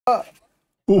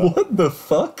What the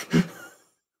fuck?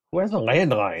 Who has a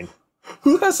landline?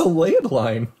 Who has a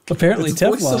landline? Apparently it's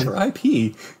voice Teflon. over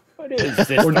IP. What is this?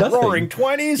 The Roaring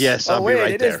 20s? Yes, I'll be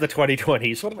right It there. is the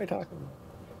 2020s. What am I talking about?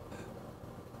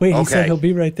 Wait, he said he'll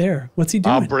be right there. What's he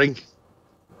doing? I'll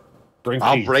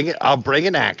bring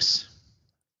an axe.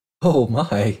 Oh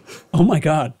my. Oh my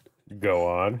god. Go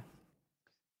on.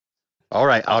 All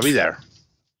right, I'll be there.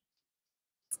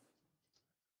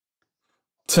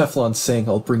 Teflon saying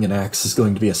I'll bring an axe is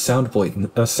going to be a soundbite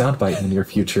in the near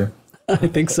future. I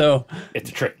think so. It's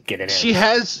a trick. Get it in. She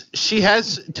has,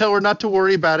 tell her not to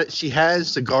worry about it. She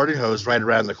has the garden hose right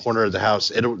around the corner of the house.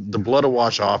 The blood will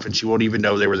wash off and she won't even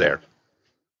know they were there.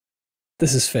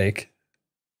 This is fake.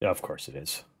 Yeah, of course it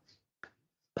is.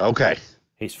 Okay.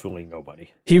 He's fooling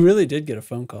nobody. He really did get a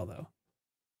phone call, though.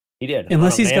 He did.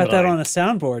 Unless he's got that on a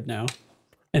soundboard now,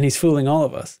 and he's fooling all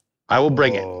of us. I will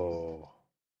bring it.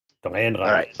 The landline.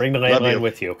 All right. Bring the landline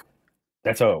with you.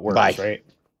 That's how it works, Bye. right?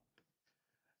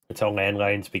 That's how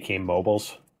landlines became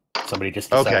mobiles. Somebody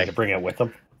just decided to bring it with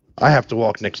them. I have to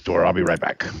walk next door. I'll be right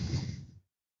back.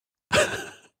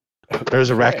 There's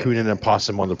a raccoon and a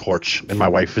possum on the porch, and my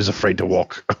wife is afraid to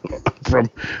walk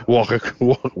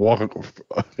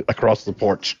across the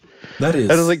porch. That is.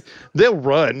 And I was like, they'll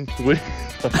run.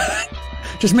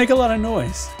 Just make a lot of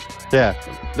noise. Yeah,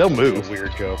 they'll move. It's a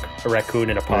weird joke. A raccoon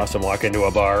and a possum walk into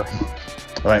a bar.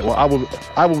 All right. Well,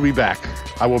 I will be back.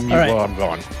 I will mute while I'm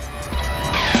gone.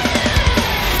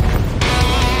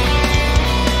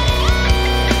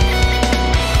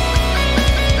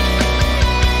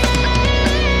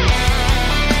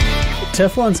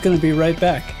 Teflon's going to be right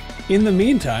back. In the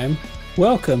meantime,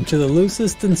 welcome to the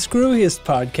loosest and screwiest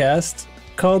podcast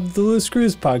called the Loose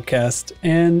Screws Podcast,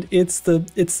 and it's the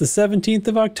 17th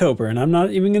of October, and I'm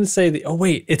not even going to say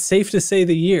it's safe to say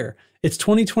the year. It's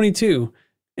 2022,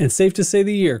 and it's safe to say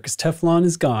the year because Teflon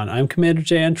is gone. I'm Commander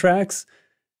J on Tracks,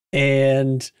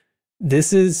 and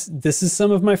this is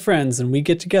some of my friends, and we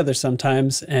get together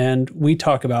sometimes, and we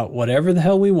talk about whatever the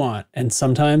hell we want, and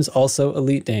sometimes also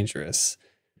Elite Dangerous.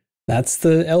 That's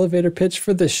the elevator pitch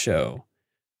for this show.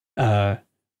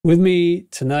 With me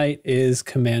tonight is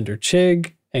Commander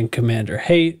Chig and Commander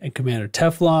Hate and Commander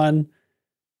Teflon.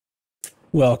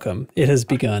 Welcome. It has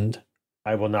begun.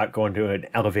 I will not go into an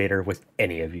elevator with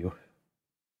any of you.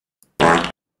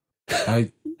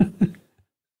 I'm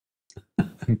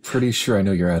pretty sure I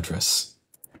know your address.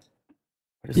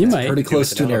 You might. Pretty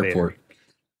close to an airport.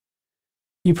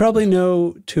 You probably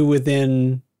know to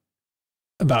within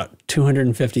about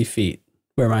 250 feet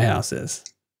where my house is.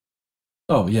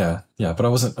 Oh yeah, but I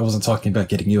wasn't talking about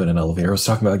getting you in an elevator. I was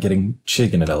talking about getting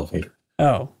Chig in an elevator.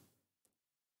 Oh,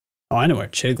 I know where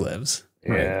Chig lives.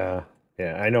 Yeah,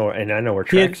 I know, and I know where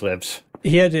Trax lives.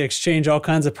 He had to exchange all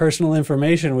kinds of personal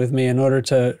information with me in order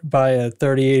to buy a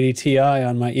 3080 Ti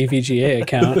on my EVGA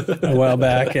account a while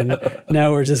back, and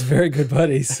now we're just very good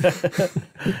buddies.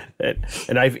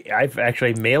 And I've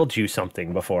actually mailed you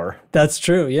something before. That's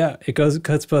true. Yeah, it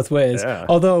cuts both ways. Yeah.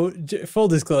 Although, full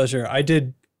disclosure, I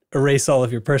did erase all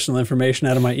of your personal information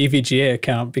out of my EVGA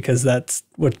account because that's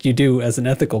what you do as an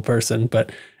ethical person.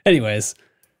 But anyways.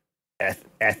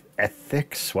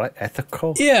 Ethics? What?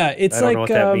 Ethical? Yeah, it's I don't know what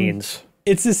that means.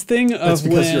 It's this thing of That's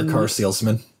because when... you're a car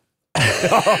salesman.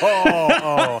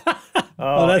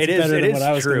 Oh, that's better than what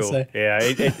I was going to say. Yeah,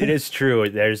 it is true.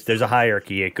 There's a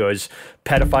hierarchy. It goes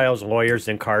pedophiles, lawyers,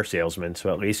 and car salesmen.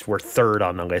 So at least we're third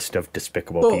on the list of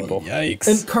despicable people. Yikes.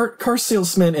 And car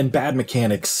salesmen and bad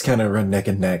mechanics kind of run neck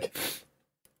and neck.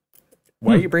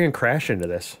 Why are you bringing Crash into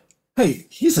this? Hey,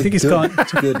 he's a I think he's good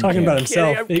talking about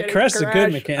himself. I'm kidding, Crash is a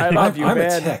good mechanic. I'm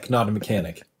a tech, not a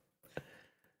mechanic.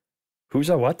 Who's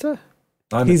a what?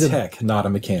 He's a tech, not a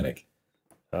mechanic.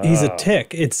 He's a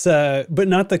tick. It's but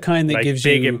not the kind that like gives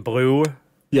big you and blue.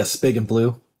 Yes, big and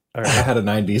blue. I had a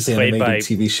 90s animated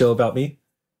TV show about me.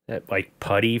 Like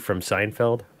Putty from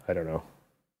Seinfeld. I don't know.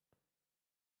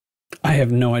 I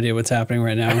have no idea what's happening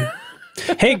right now.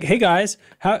 hey guys,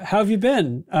 how have you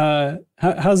been?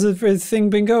 How's everything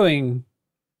been going?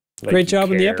 Like Great job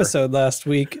care. in the episode last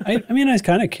week. I mean, I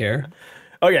kind of care.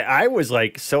 Okay, I was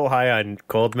like so high on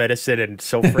cold medicine and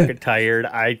so freaking tired.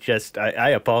 I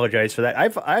apologize for that.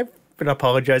 I've been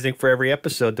apologizing for every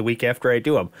episode the week after I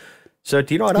do them. So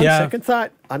do you know what? On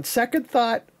second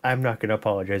thought, I'm not going to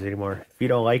apologize anymore. If you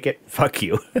don't like it, fuck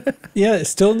you. Yeah,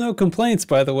 still no complaints,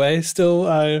 by the way. Still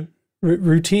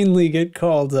routinely get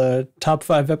called top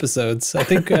 5 episodes. I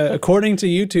think according to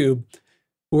YouTube,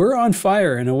 we're on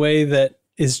fire in a way that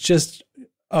is just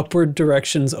upward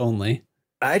directions only.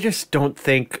 I just don't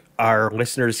think our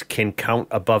listeners can count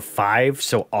above 5,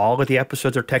 so all of the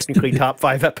episodes are technically top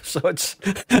 5 episodes.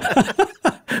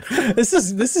 This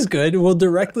is good. We'll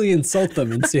directly insult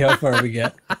them and see how far we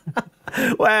get.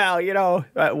 Well,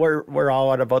 we're all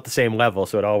on about the same level,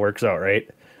 so it all works out, right?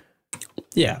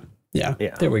 Yeah.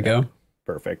 There we go.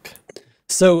 Perfect.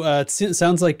 So it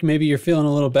sounds like maybe you're feeling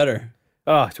a little better.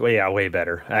 Oh, way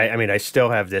better. I mean, I still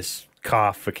have this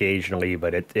cough occasionally,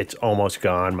 but it's almost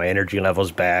gone. My energy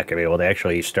level's back. I'm able to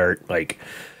actually start, like,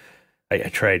 I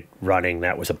tried running.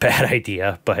 That was a bad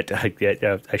idea, but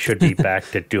I should be back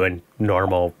to doing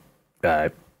normal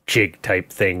jig type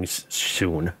things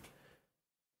soon.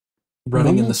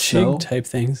 Running in the snow? Type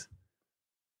things.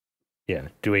 Yeah,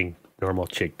 doing normal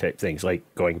jig type things, like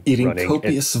eating running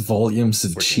copious volumes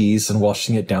of cheese and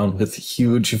washing it down with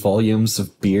huge volumes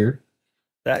of beer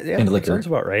and liquor. Sounds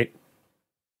about right.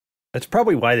 That's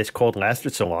probably why this cold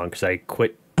lasted so long, because I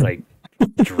quit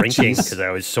drinking because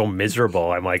I was so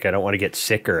miserable. I'm like, I don't want to get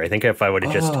sicker. I think if I would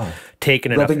have just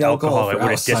taken enough alcohol, it would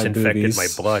have disinfected my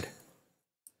blood.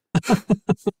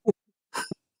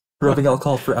 Rubbing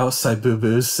alcohol for outside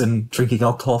boo-boos and drinking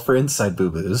alcohol for inside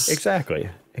boo-boos. Exactly.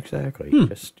 Which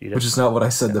is not what I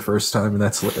said the first time, and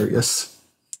that's hilarious.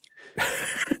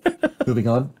 Moving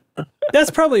on.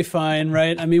 That's probably fine,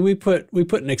 right? I mean, we put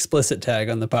an explicit tag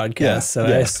on the podcast, so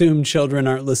I assume children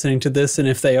aren't listening to this, and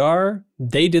if they are,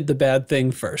 they did the bad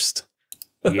thing first.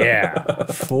 Yeah.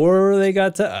 Before they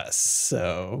got to us,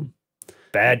 so...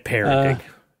 Bad parenting.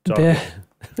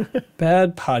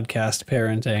 Bad podcast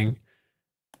parenting.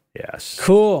 Yes.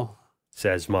 Cool.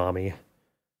 Says mommy.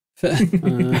 All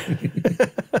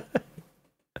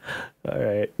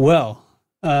right. Well,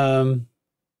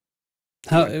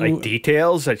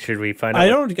 details? Should we find out?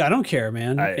 I don't care,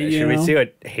 man. Should we see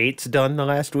what Hate's done the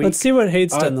last week? Let's see what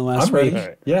Hate's done the last week.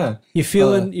 Right. Yeah. You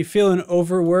feeling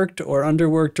overworked or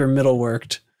underworked or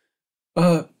middleworked?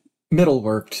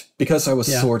 Middleworked, because I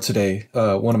was sore today.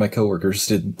 One of my coworkers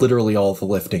did literally all the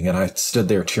lifting, and I stood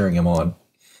there cheering him on.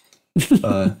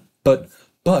 But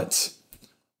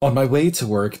on my way to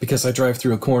work, because I drive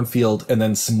through a cornfield and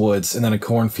then some woods and then a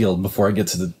cornfield before I get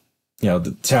to the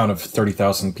town of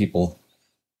 30,000 people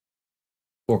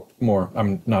or more.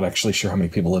 I'm not actually sure how many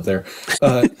people live there.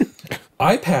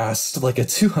 I passed like a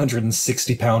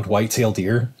 260-pound whitetail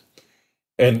deer,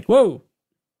 and whoa,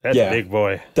 that's a big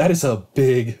boy. That is a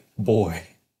big boy.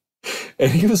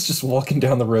 And he was just walking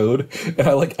down the road, and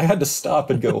I had to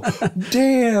stop and go,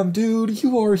 "Damn, dude,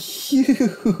 you are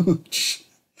huge."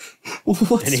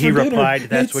 And he replied,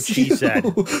 "That's what she said."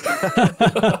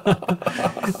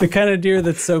 The kind of deer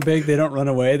that's so big they don't run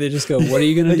away. They just go, "What are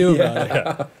you going to do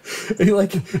about it?"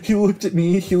 He looked at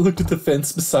me. He looked at the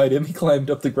fence beside him. He climbed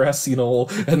up the grassy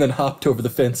knoll and then hopped over the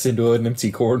fence into an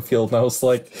empty cornfield. And I was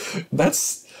like,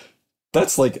 "That's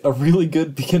like a really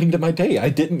good beginning to my day. I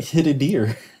didn't hit a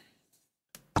deer."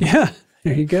 Yeah,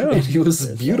 there you go. And he was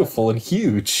beautiful and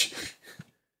huge.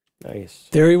 Nice.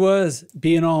 There he was,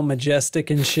 being all majestic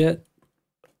and shit.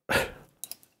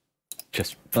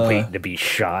 Just waiting to be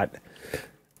shot.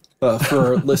 For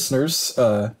our listeners,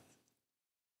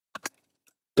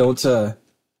 don't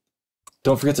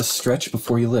forget to stretch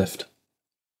before you lift.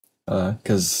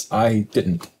 Because I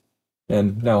didn't,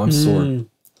 and now I'm sore.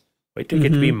 Wait till you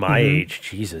get to be my age,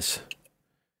 Jesus!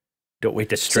 Don't wait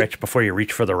to stretch before you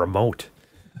reach for the remote.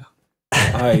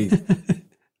 I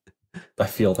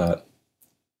feel that.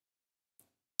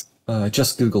 I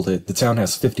just Googled it. The town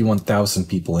has 51,000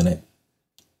 people in it.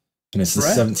 And it's the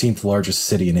 17th largest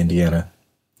city in Indiana.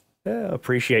 Yeah,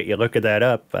 appreciate you looking that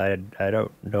up. I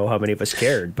don't know how many of us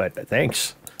cared, but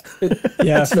thanks.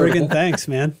 Yeah, friggin' thanks,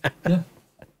 man. Yeah.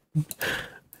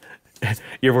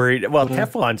 You're worried. Well,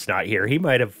 Teflon's not here. He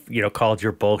might have, called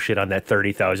your bullshit on that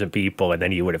 30,000 people, and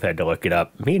then you would have had to look it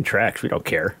up. Me and Trax, we don't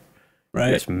care.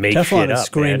 Right. Just make Teflon shit up,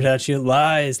 screamed man. at you,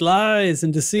 lies,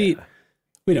 and deceit. Yeah.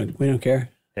 We don't care.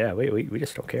 Yeah, we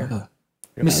just don't care.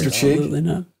 Mr. Chig, absolutely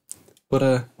not.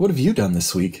 What have you done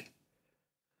this week?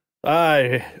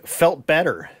 I felt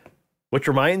better, which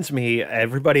reminds me,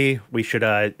 everybody, we should,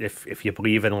 if you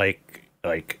believe in like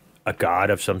a god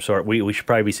of some sort, we should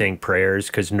probably be saying prayers,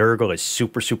 because Nurgle is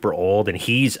super, super old, and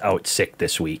he's out sick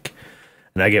this week.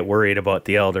 And I get worried about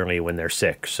the elderly when they're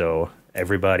sick. So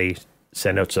everybody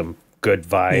send out some good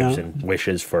vibes and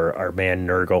wishes for our man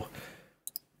Nurgle.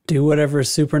 Do whatever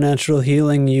supernatural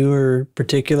healing your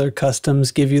particular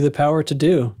customs give you the power to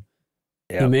do.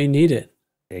 Yep. You may need it.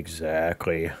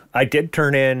 Exactly. I did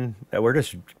turn in, we're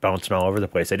just bouncing all over the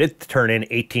place. I did turn in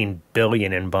 18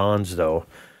 billion in bonds, though,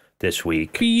 this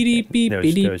week. Beep, beep,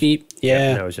 beep, beep.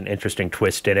 Yeah. There was an interesting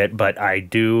twist in it, but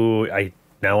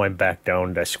now I'm back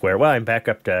down to square. Well, I'm back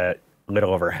up to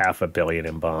little over 500 million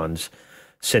in bonds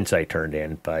since I turned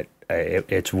in, but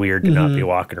it's weird to not be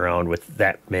walking around with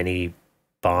that many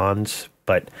bonds.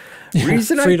 But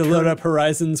reason free to load up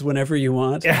Horizons whenever you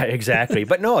want. Yeah, exactly.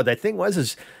 But no, the thing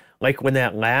is like when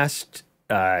that last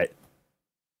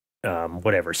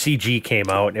CG came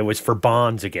out, and it was for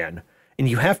bonds again, and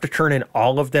you have to turn in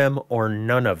all of them or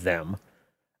none of them.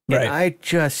 Right. And I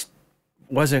just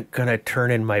wasn't gonna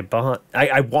turn in my bond.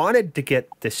 I wanted to get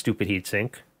this stupid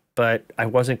heatsink, but I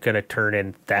wasn't gonna turn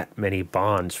in that many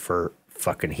bonds for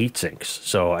fucking heatsinks.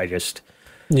 So I just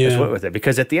went with it,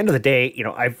 because at the end of the day, you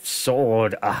know, I've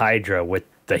sold a Hydra with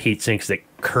the heatsinks that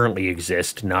currently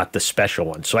exist, not the special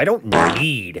ones. So I don't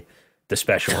need the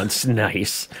special ones.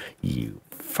 Nice, you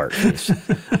fart face.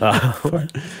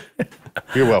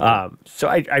 You're welcome. So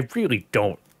I really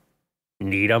don't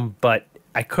need them, but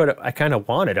I kind of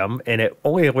wanted them, and it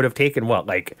only would have taken what,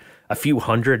 like a few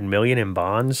 100 million in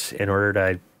bonds in order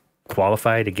to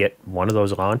qualify to get one of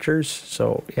those launchers.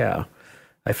 So yeah,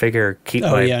 I figure keep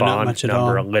my bond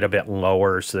number a little bit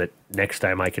lower so that next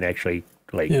time I can actually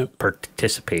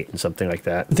participate in something like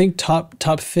that. I think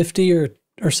top 50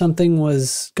 or something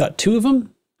got 2 of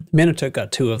them. Manitook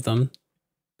got 2 of them.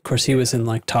 Of course, he was in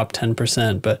like top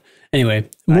 10%. But anyway,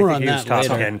 more on that top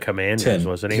later. 10 commanders,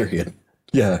 wasn't he? Period.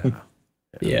 Yeah.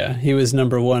 Yeah, he was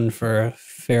number 1 for a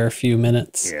fair few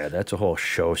minutes. Yeah, that's a whole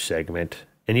show segment.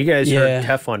 And you guys heard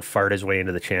Teflon fart his way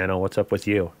into the channel. What's up with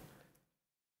you?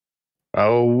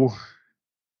 Oh,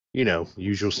 you know,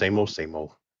 usual same old, same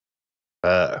old.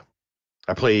 I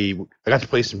got to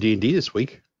play some D&D this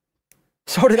week.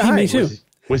 So did I. Me too.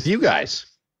 With you guys.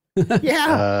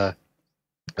 Yeah.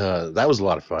 That was a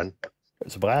lot of fun. It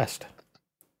was a blast.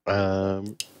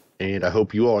 And I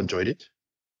hope you all enjoyed it.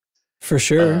 For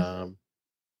sure.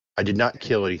 I did not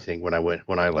kill anything when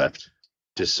I left,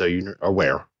 just so you're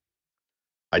aware.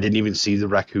 I didn't even see the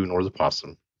raccoon or the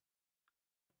possum,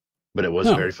 but it was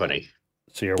very funny.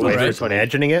 So your wife was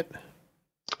imagining it?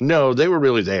 No, they were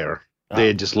really there. Oh. They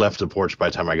had just left the porch by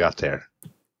the time I got there.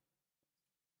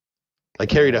 I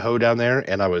carried a hoe down there,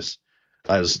 and I was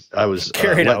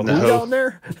carried a hoe down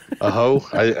there. A hoe.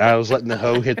 I was letting the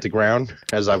hoe hit the ground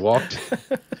as I walked,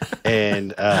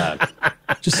 and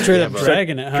just straight up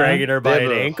dragging it, huh? Dragging her by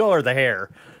an ankle or the hair.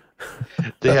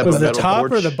 Was the top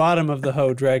or the bottom of the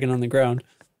hoe dragging on the ground?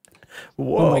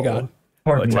 Whoa. Oh my god!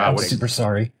 I'm super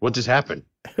sorry. What just happened?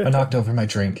 I knocked over my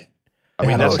drink. I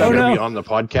mean, that's not going to be on the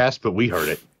podcast, but we heard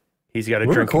it. He's got a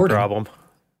drinking problem.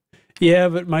 Yeah,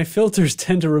 but my filters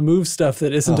tend to remove stuff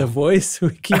that isn't a voice.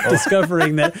 We keep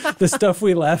discovering that the stuff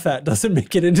we laugh at doesn't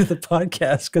make it into the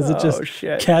podcast because it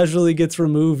just casually gets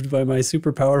removed by my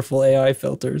super powerful AI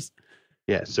filters.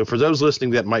 Yeah, so for those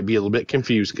listening that might be a little bit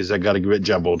confused because I got a bit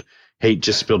jumbled, Hate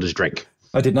just spilled his drink.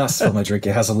 I did not spill my drink.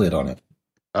 It has a lid on it.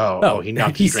 He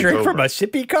knocked his drink over. From a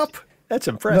sippy cup? That's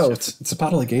impressive. No, it's a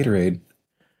bottle of Gatorade.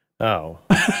 Oh.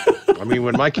 I mean,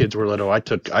 when my kids were little, I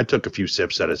took a few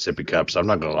sips out of sippy cups. I'm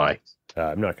not going to lie.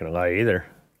 I'm not going to lie either.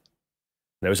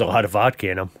 There was a lot of vodka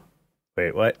in them.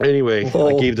 Wait, what? Anyway,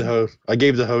 I gave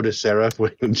the hoe to Sarah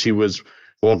when she was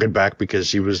walking back because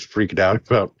she was freaking out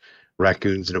about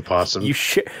raccoons and opossums. You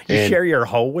share your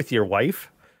hoe with your wife?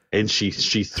 And she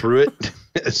threw it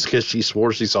because she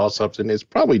swore she saw something. It's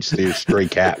probably just a stray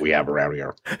cat we have around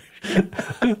here.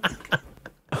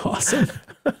 Awesome.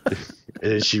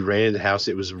 And then she ran in the house.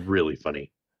 It was really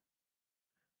funny.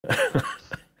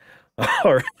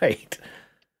 All right.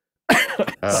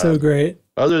 So great.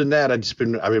 Other than that, I've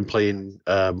been playing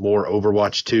more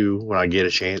Overwatch 2 when I get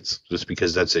a chance, just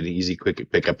because that's an easy,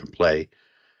 quick pick up and play.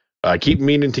 I keep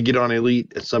meaning to get on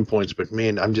Elite at some points, but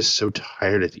man, I'm just so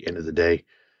tired at the end of the day.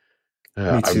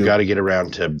 I've got to get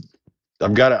around to.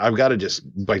 I've got to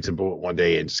just bite the bullet one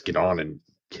day and just get on and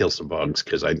kill some bugs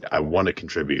because I want to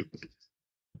contribute.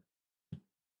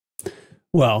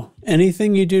 Well,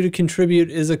 anything you do to contribute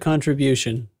is a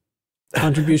contribution.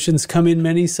 Contributions come in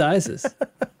many sizes.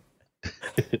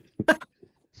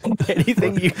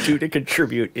 Anything you do to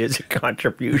contribute is a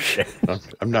contribution.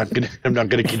 I'm not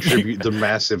gonna contribute the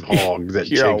massive hog that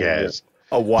Chig has.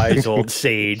 A wise old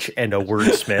sage and a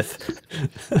wordsmith.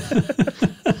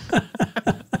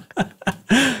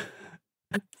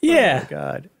 Yeah. Oh my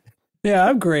God. Yeah,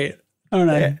 I'm great.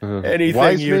 Aren't I?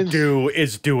 Anything you do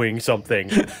is doing something.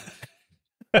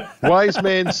 Wise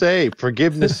men say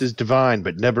forgiveness is divine,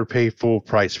 but never pay full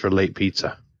price for late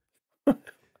pizza.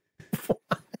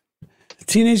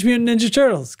 Teenage Mutant Ninja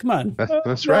Turtles. Come on.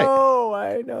 That's right. Oh,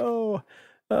 I know.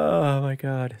 Oh my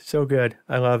God. So good.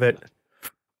 I love it.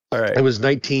 All right. It was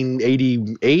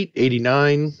 1988,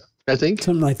 89, I think.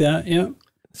 Something like that, yeah.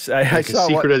 I saw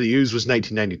Secret of the Ooze was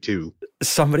 1992.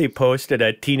 somebody posted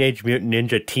a Teenage Mutant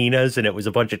Ninja Tinas, and it was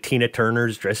a bunch of Tina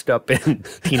Turners dressed up in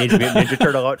Teenage Mutant Ninja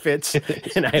Turtle outfits,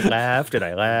 and I laughed and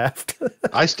I laughed.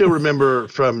 I still remember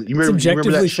you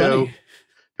remember that show? Funny.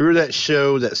 Remember that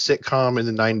show, that sitcom in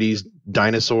the 90s,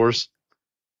 Dinosaurs?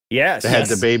 Yes. They had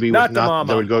the baby Not with the mama.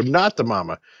 They would go, not the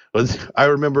mama. I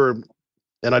remember,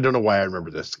 and I don't know why I remember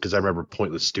this, because I remember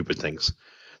pointless, stupid things.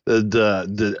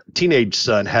 The teenage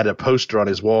son had a poster on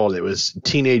his wall that was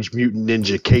Teenage Mutant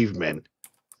Ninja Cavemen.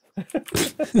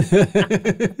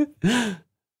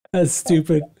 That's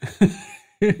stupid.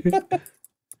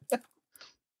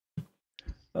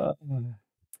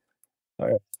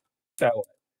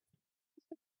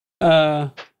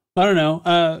 I don't know.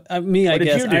 I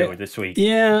guess. What did you do this week?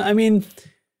 Yeah, I mean,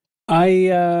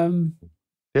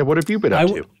 Yeah, what have you been up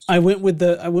to? I went with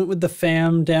the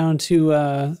fam down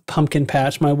to Pumpkin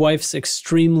Patch. My wife's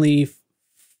extremely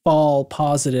fall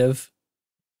positive.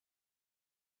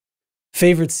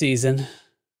 Favorite season,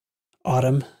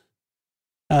 autumn.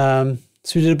 So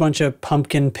we did a bunch of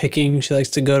pumpkin picking. She likes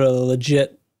to go to a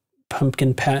legit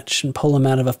pumpkin patch and pull them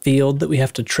out of a field that we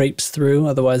have to traipse through.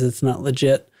 Otherwise, it's not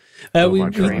legit.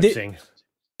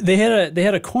 They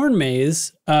had a corn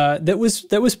maze that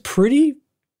was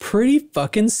pretty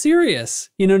fucking serious.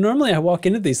 You know, normally I walk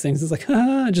into these things, it's like,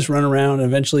 just run around and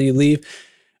eventually you leave.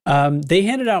 They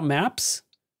handed out maps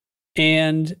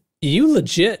and you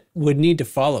legit would need to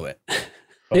follow it.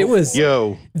 It was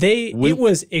it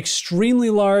was extremely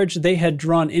large. They had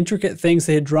drawn intricate things.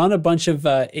 They had drawn a bunch of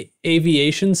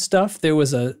aviation stuff. There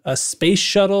was a space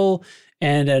shuttle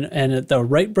and the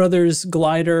Wright brothers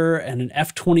glider and an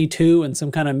F-22 and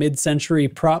some kind of mid-century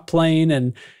prop plane,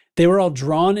 and they were all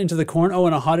drawn into the corn. Oh,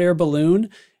 and a hot air balloon.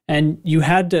 And you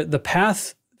had the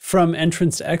path from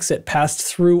entrance to exit passed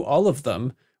through all of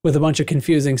them with a bunch of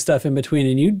confusing stuff in between.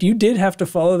 And you did have to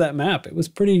follow that map. It was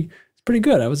pretty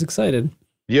good. I was excited.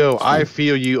 Yo, I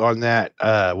feel you on that.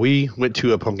 We went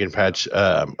to a pumpkin patch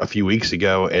a few weeks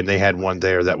ago, and they had one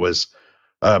there that was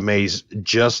a maze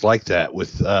just like that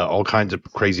with all kinds of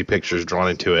crazy pictures drawn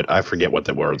into it. I forget what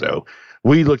they were, though.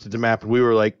 We looked at the map, and we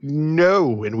were like,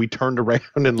 no, and we turned around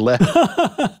and left.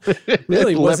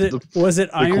 Really? Was it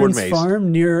Irons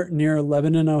Farm near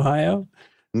Lebanon, Ohio?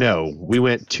 No, we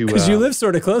went to... Because you live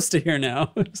sort of close to here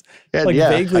now. It's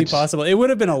vaguely possible. It would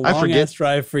have been a long-ass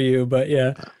drive for you, but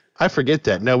yeah. I forget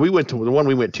that. No, the one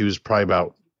we went to is probably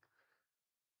about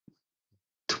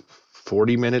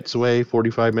 40 minutes away,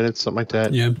 45 minutes, something like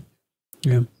that. Yeah.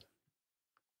 Yeah.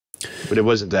 But it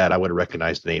wasn't that. I would have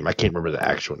recognized the name. I can't remember the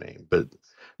actual name, but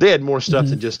they had more stuff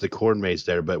than just the corn maze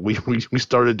there. But we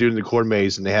started doing the corn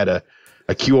maze, and they had a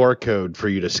QR code for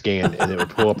you to scan, and it would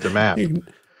pull up the map.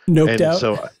 Noped out.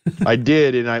 So I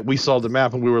did, and we saw the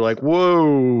map, and we were like,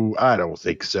 whoa, I don't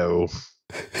think so.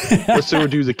 Let's go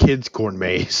do the kids' corn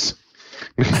maze.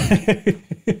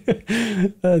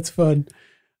 That's fun.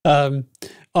 On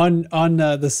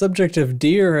the subject of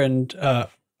deer and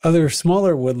other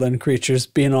smaller woodland creatures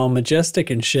being all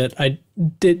majestic and shit,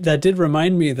 that did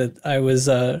remind me that I was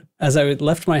as I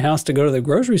left my house to go to the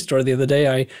grocery store the other day,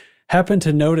 I happened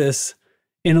to notice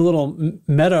in a little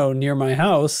meadow near my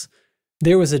house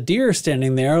there was a deer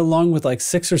standing there along with like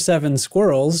 6 or 7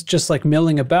 squirrels just like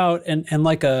milling about, and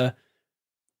like I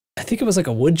think it was like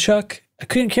a woodchuck. I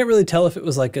can't really tell if it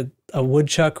was like a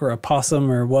woodchuck or a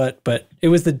possum or what, but it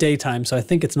was the daytime, so I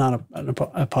think it's not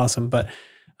a possum. But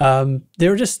they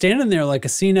were just standing there like a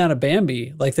scene out of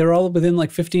Bambi. Like they're all within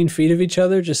like 15 feet of each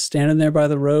other, just standing there by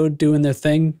the road doing their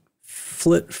thing,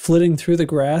 flitting through the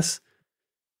grass.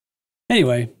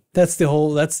 Anyway, that's the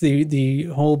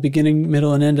whole beginning,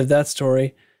 middle, and end of that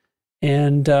story.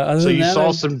 And other than that, you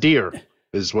saw some deer,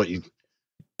 is what you.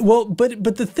 Well, but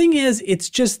the thing is, it's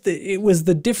just it was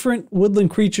the different woodland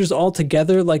creatures all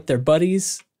together, like they're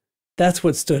buddies. That's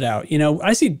what stood out. You know,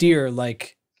 I see deer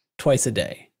like twice a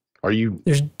day.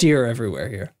 There's deer everywhere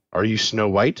here. Are you Snow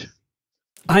White?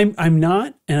 I'm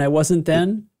not, and I wasn't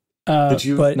then. Did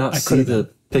you not see the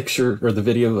picture or the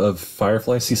video of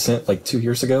fireflies he sent like 2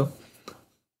 years ago?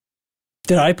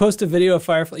 Did I post a video of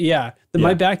firefly? Yeah.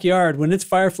 My backyard, when it's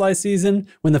firefly season,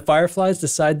 when the fireflies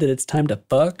decide that it's time to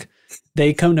fuck,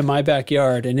 they come to my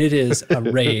backyard, and it is a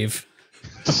rave.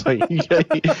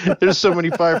 There's so many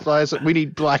fireflies that we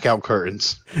need blackout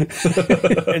curtains.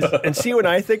 and see, when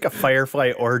I think of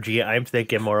firefly orgy, I'm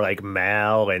thinking more like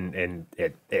Mal and and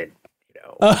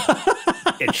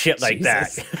shit like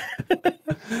that.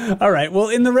 All right. Well,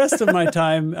 in the rest of my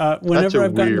time, whenever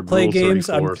I've gotten to play games,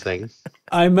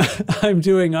 I'm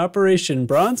doing Operation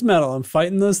Bronze Medal. I'm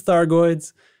fighting those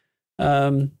Thargoids.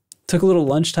 Took a little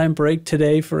lunchtime break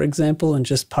today, for example, and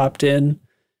just popped in,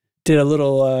 did a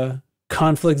little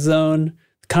conflict zone.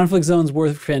 conflict zones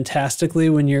work fantastically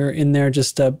when you're in there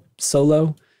just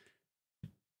solo.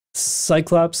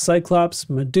 Cyclops,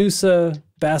 Medusa,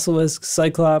 Basilisk,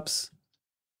 Cyclops,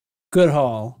 good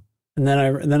haul. And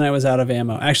then I was out of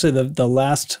ammo. Actually, the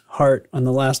last heart on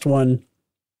the last one,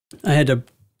 I had to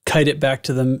kite it back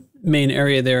to the main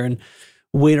area there and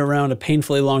wait around a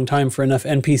painfully long time for enough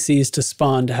NPCs to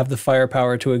spawn to have the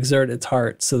firepower to exert its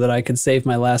heart so that I could save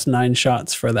my last 9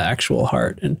 shots for the actual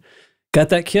heart. And got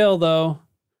that kill though.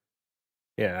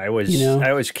 Yeah, I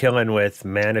was killing with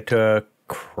Manitook,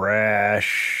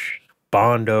 Crash,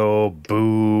 Bondo,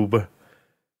 Boob.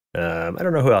 I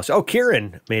don't know who else. Oh,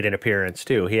 Kieran made an appearance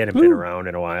too. He hadn't been around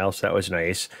in a while, so that was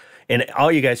nice. And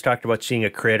all you guys talked about seeing a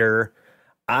critter.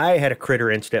 I had a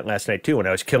critter incident last night too. When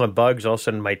I was killing bugs, all of a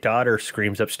sudden my daughter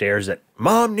screams upstairs that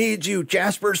Mom needs you.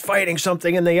 Jasper's fighting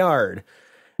something in the yard.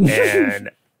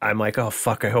 And I'm like, oh,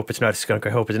 fuck, I hope it's not a skunk. I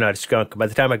hope it's not a skunk. By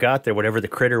the time I got there, whatever the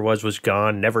critter was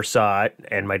gone. Never saw it.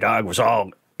 And my dog was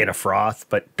all in a froth,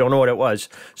 but don't know what it was.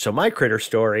 So my critter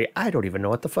story, I don't even know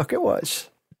what the fuck it was.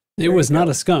 It was not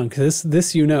a skunk.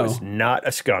 This you know. It was not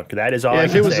a skunk. That is all. Yeah, I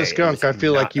if it was say. a skunk, I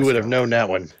feel like you would have known that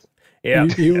one. Yeah,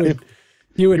 you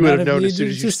would have known as soon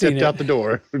as you stepped out the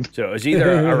door. So it was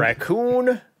either a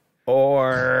raccoon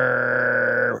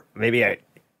or maybe a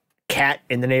cat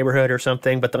in the neighborhood or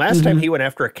something. But the last time he went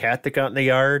after a cat that got in the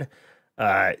yard,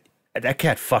 that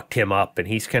cat fucked him up, and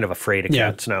he's kind of afraid of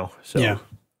cats now. So yeah,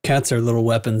 cats are little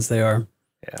weapons. They are.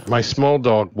 Yeah. My small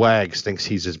dog Wags thinks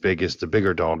he's as big as the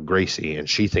bigger dog Gracie, and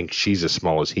she thinks she's as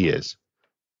small as he is.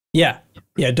 Yeah,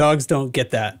 dogs don't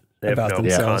get that about no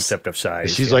themselves. Concept of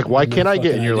size. She's like, "Why can't I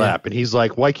get in your lap?" And he's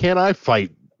like, "Why can't I fight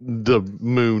the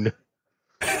moon?"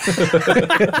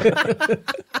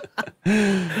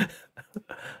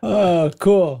 Oh,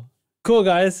 cool,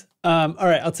 guys. All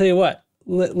right, I'll tell you what.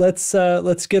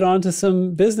 Let's get on to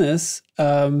some business.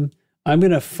 I'm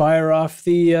gonna fire off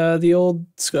the old.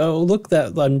 Look,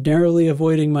 that I'm narrowly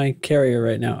avoiding my carrier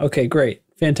right now. Okay, great,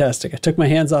 fantastic. I took my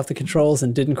hands off the controls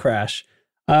and didn't crash.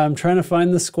 I'm trying to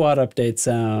find the squad update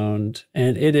sound,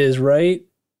 and it is right.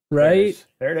 There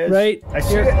it is. Right. I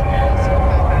see it.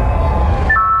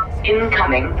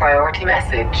 Incoming priority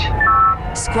message.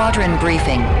 Squadron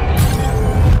briefing.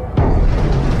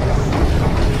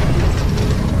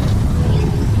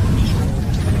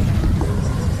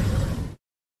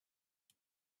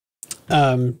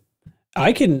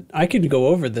 I can go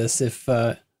over this if,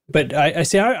 but I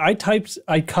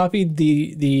copied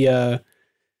the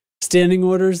standing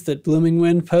orders that Blooming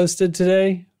Wind posted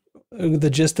today, the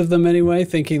gist of them anyway,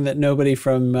 thinking that nobody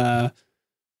from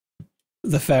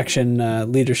the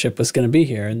faction leadership was going to be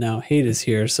here, and now Hate is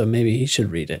here, so maybe he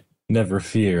should read it. Never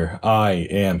fear, I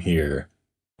am here.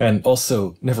 And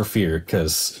also, never fear,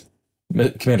 because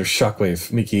Commander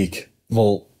Shockwave, Meekeek,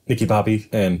 Volt, NickyBobby,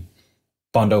 and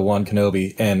Bondo Wan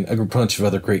Kenobi, and a bunch of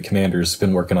other great commanders have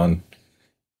been working on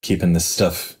keeping this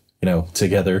stuff,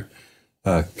 together,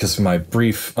 because of my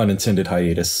brief unintended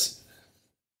hiatus.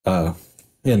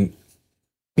 And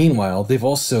meanwhile, they've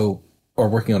also are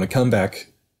working on a comeback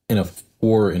in a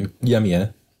war in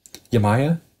Yemaia.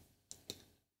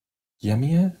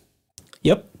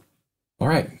 Yep. All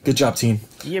right, good job, team.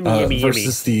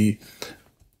 Versus the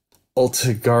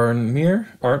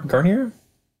Utlagarnir,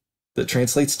 that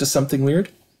translates to something weird.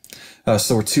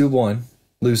 So we're 2-1,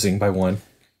 losing by 1.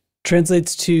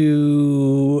 Translates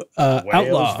to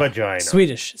outlaw. Vagina.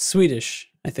 Swedish,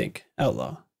 I think.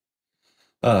 Outlaw.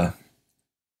 And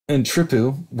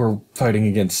Tripu, we're fighting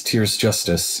against Tears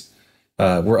Justice.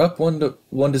 We're up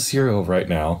 1-0 right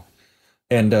now.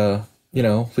 And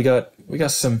we got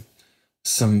some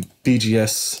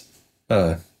BGS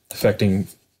affecting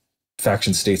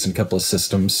faction states in a couple of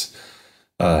systems.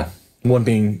 One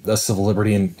being the Civil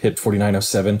Liberty in HIP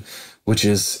 4907, which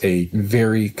is a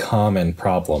very common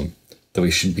problem that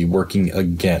we should be working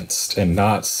against, and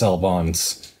not sell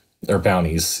bonds or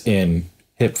bounties in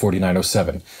HIP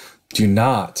 4907. Do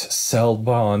not sell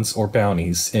bonds or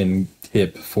bounties in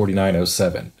HIP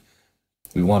 4907.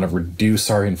 We want to reduce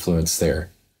our influence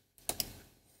there.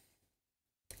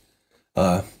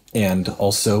 And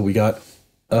also we got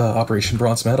Operation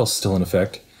Bronze Medal still in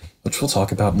effect, which we'll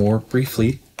talk about more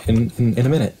briefly in a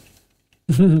minute.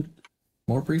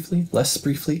 More briefly? Less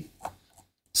briefly?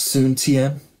 Soon,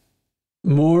 TM?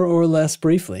 More or less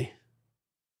briefly.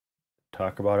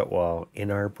 Talk about it while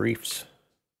in our briefs.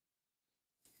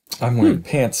 I'm wearing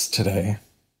pants today.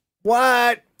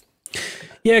 What?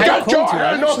 Yeah, it got cold here.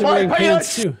 I'm actually wearing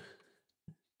pants too.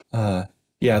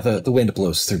 Yeah, the wind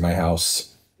blows through my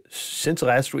house. Since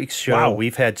last week's show,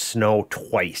 we've had snow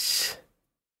twice.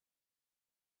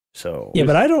 So yeah,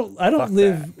 but I don't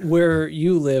live where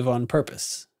you live on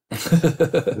purpose.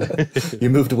 You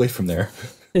moved away from there.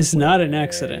 It's not an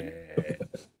accident.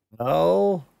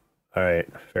 Oh, all right,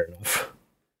 fair enough.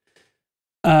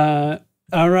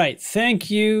 All right. Thank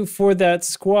you for that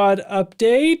squad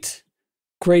update.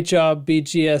 Great job,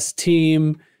 BGS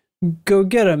team. Go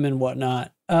get them and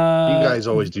whatnot. You guys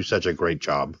always do such a great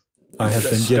job. I have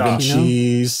been given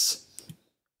cheese.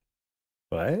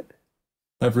 What?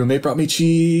 My roommate brought me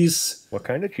cheese. What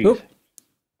kind of cheese? Oop.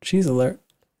 Cheese alert.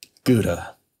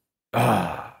 Gouda.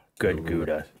 Ah, good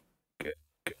Gouda.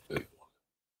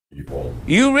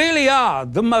 You really are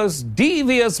the most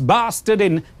devious bastard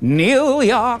in New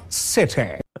York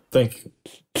City. Thank you.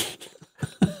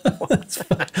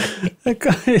 That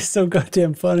guy is so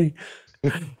goddamn funny.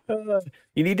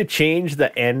 You need to change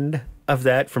the end of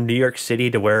that from New York City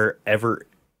to wherever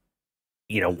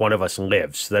one of us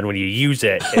lives. So then when you use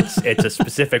it, it's a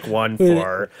specific one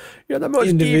for you're the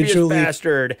most devious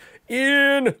bastard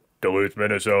in Duluth,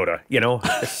 Minnesota.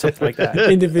 Something like that.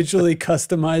 Individually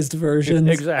customized versions.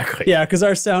 Exactly. Yeah, because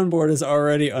our soundboard is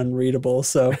already unreadable,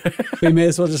 so we may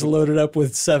as well just load it up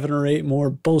with 7 or 8 more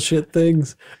bullshit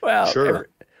things. Well, sure.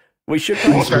 We should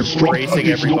probably start bracing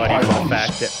everybody for the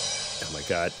fact that, oh my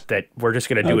God, that we're just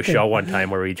going to do a show one time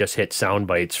where we just hit sound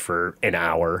bites for an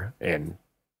hour and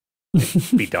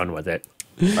be done with it.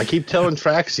 I keep telling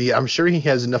Traxy, I'm sure he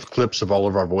has enough clips of all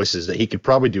of our voices that he could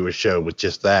probably do a show with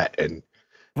just that, and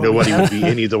nobody would be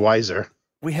any the wiser.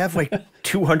 We have like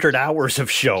 200 hours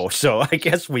of show, so I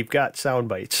guess we've got sound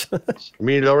bites. I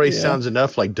mean, it already sounds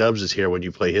enough like Dubs is here when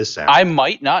you play his sound. I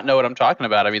might not know what I'm talking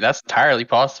about. I mean, that's entirely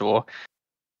possible.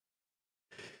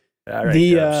 All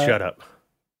right, Dubs, shut up.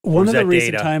 One of the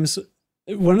recent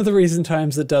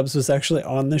times that Dubs was actually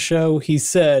on the show, he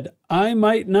said, "I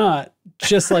might not,"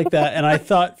 just like that, and I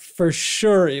thought for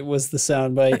sure it was the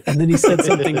soundbite, and then he said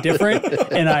something different,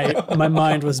 and my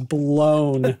mind was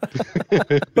blown.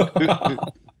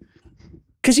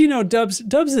 Because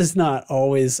Dubs is not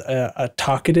always a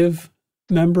talkative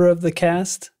member of the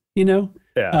cast.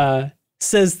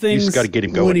 Says things. You just got to get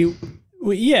him going.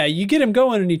 Yeah, you get him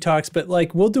going and he talks, but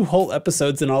like we'll do whole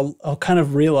episodes and I'll kind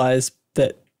of realize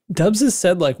that Dubs has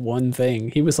said like one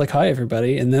thing. He was like, "Hi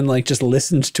everybody," and then like just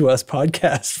listened to us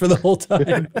podcast for the whole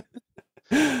time.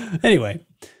 Anyway,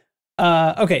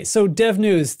 okay, so dev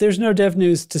news. There's no dev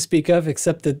news to speak of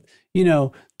except that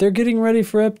they're getting ready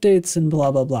for updates and blah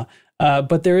blah blah.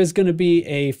 But there is going to be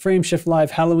a Frameshift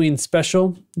Live Halloween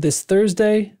special this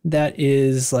Thursday. That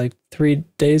is like 3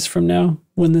 days from now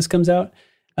when this comes out.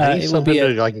 I need something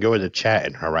that I can go in the chat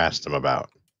and harass them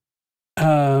about.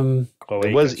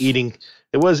 It was eating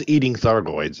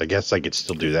Thargoids. I guess I could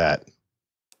still do that.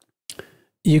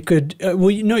 You could.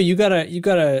 You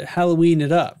gotta Halloween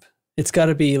it up. It's got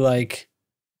to be like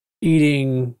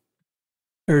eating,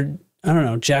 or I don't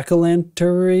know,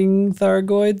 jack-o'-lantern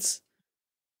Thargoids.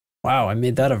 Wow, I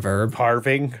made that a verb.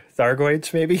 Carving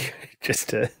Thargoids, maybe just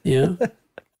to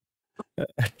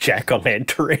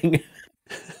jack-o'-lantern.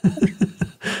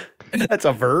 That's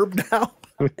a verb now.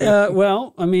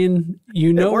 Well, I mean,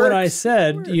 what I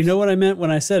said. You know what I meant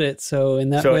when I said it. So in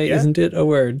that way, isn't it a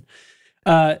word?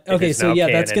 Okay, so yeah,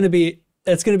 that's going to be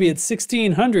at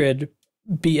 1600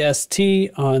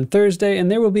 BST on Thursday,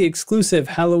 and there will be exclusive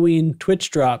Halloween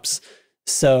Twitch drops.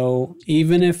 So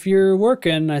even if you're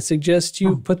working, I suggest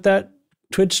you put that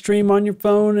Twitch stream on your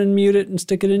phone and mute it and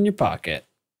stick it in your pocket,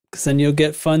 because then you'll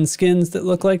get fun skins that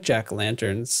look like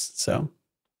jack-o'-lanterns. So.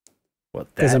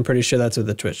 Because I'm pretty sure that's what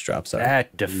the Twitch drops are.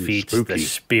 That defeats the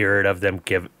spirit of them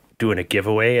doing a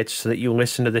giveaway. It's so that you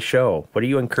listen to the show. What are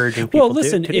you encouraging people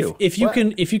to do? If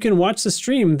you can watch the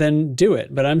stream, then do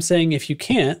it. But I'm saying if you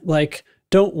can't, like,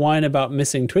 don't whine about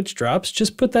missing Twitch drops.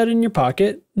 Just put that in your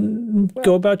pocket and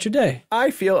go about your day.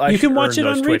 I feel you can watch it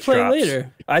on replay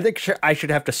later. I think I should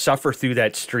have to suffer through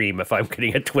that stream if I'm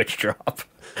getting a Twitch drop.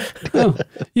 Oh,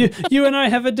 you and I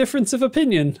have a difference of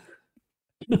opinion.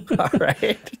 All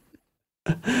right.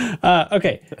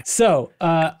 Okay, so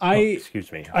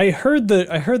excuse me. I heard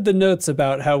the notes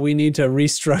about how we need to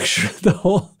restructure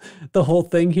the whole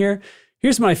thing here.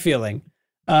 Here's my feeling.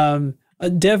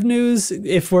 Dev news,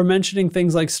 if we're mentioning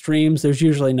things like streams, there's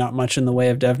usually not much in the way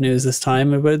of dev news this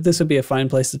time, but this would be a fine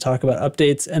place to talk about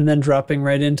updates, and then dropping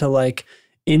right into like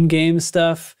in-game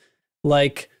stuff.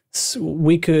 Like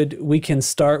we can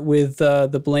start with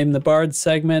the Blame the Bard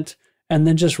segment, and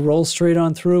then just roll straight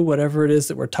on through whatever it is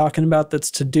that we're talking about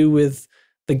that's to do with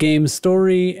the game's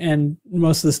story, and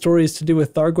most of the story is to do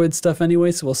with Thargoid stuff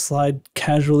anyway, so we'll slide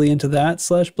casually into that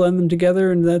 / blend them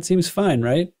together, and that seems fine,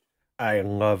 right? I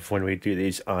love when we do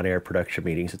these on-air production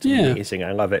meetings. It's amazing.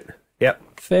 I love it.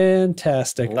 Yep.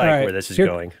 Fantastic. I like where this is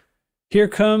going. here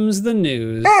comes the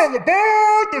news. On the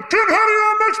board, the King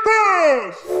Helium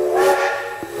Express!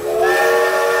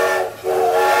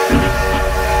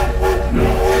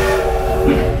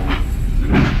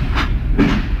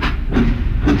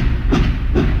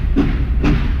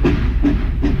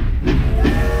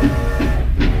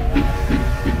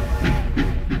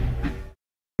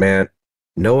 Man,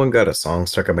 no one got a song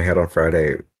stuck in my head on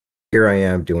Friday. Here I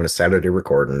am doing a Saturday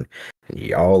recording, and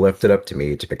y'all left it up to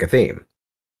me to pick a theme.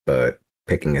 But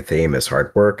picking a theme is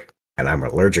hard work, and I'm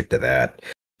allergic to that.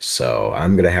 So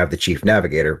I'm going to have the Chief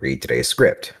Navigator read today's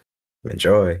script.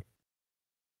 Enjoy.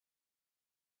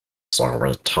 So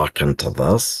we're talking to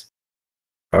this?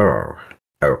 Oh,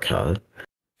 okay.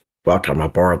 Welcome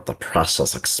aboard the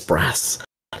Precious Express.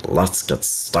 Let's get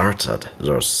started,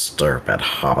 you stupid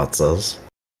hobbitses.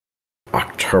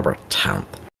 October 10th.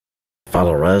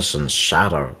 Federation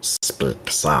Shadow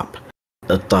speaks up.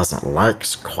 It doesn't like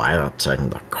quieting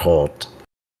the cold.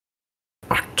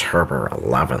 October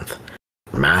 11th.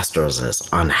 Masters is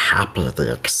unhappy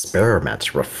the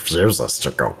experiment refuses to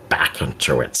go back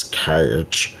into its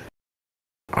cage.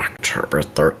 October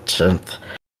 13th.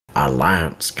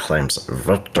 Alliance claims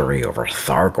victory over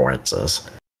Thargoids.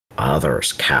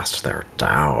 Others cast their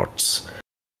doubts.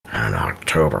 And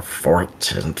October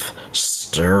 14th,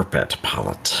 stupid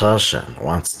politician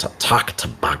wants to talk to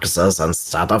Bugses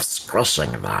instead of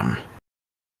squishing them.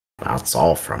 That's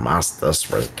all from us this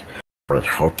week. We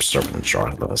hope you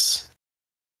enjoy this.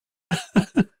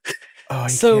 Oh,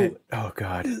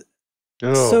 God.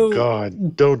 Oh,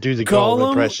 God. Don't do the Gollum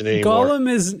impression anymore. Gollum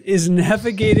is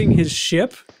navigating his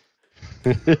ship.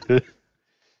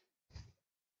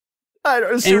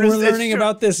 And we're learning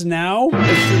about this now?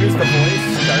 As soon as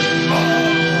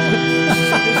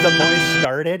the voice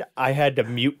started, I had to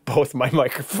mute both my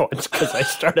microphones because I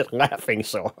started laughing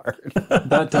so hard.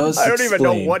 That does I don't even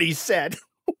know what he said.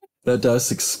 That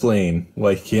does explain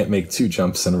why he can't make 2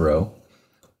 jumps in a row.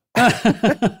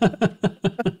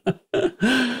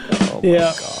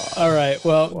 Yeah. God. All right.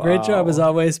 Well, Great job as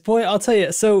always. Boy, I'll tell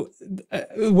you. So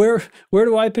where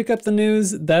do I pick up the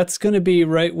news? That's going to be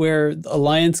right where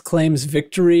Alliance claims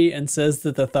victory and says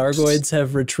that the Thargoids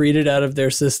have retreated out of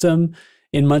their system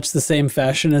in much the same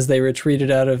fashion as they retreated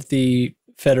out of the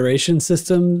Federation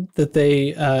system that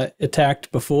they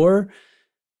attacked before,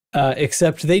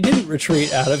 except they didn't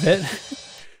retreat out of it.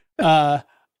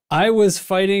 I was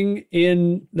fighting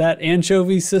in that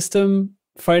anchovy system,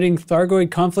 fighting Thargoid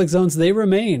conflict zones. They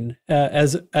remain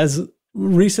as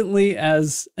recently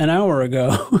as an hour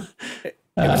ago. It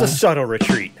was a subtle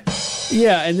retreat.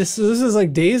 Yeah, and this is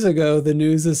like days ago. The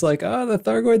news is like, oh, the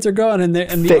Thargoids are gone, and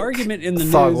the argument in the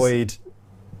Thargoid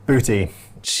booty.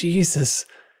 Jesus,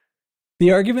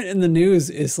 the argument in the news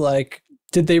is like,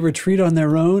 did they retreat on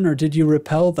their own or did you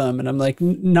repel them? And I'm like,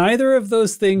 neither of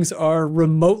those things are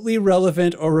remotely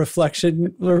relevant or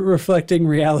reflecting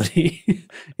reality.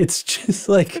 It's just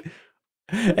like,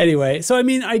 anyway. So, I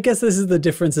mean, I guess this is the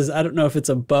difference is I don't know if it's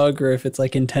a bug or if it's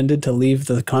like intended to leave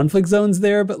the conflict zones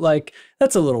there, but like,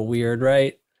 that's a little weird,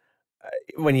 right?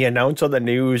 When you announce on the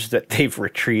news that they've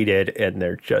retreated and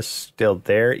they're just still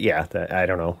there, yeah, I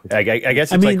don't know. I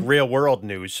guess it's like real world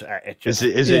news. It just,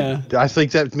 is it? I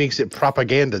think that makes it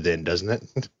propaganda, then, doesn't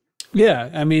it? Yeah,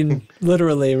 I mean,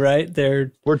 literally, right?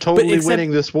 We're totally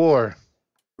winning this war,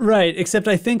 right? Except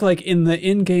I think, like in the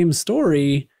in-game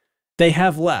story, they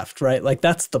have left, right? Like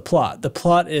that's the plot. The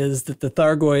plot is that the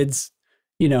Thargoids,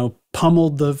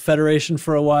 pummeled the Federation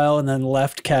for a while and then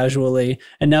left casually.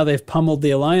 And now they've pummeled the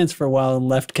Alliance for a while and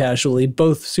left casually.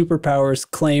 Both superpowers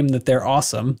claim that they're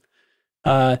awesome.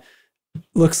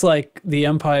 Looks like the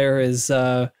Empire is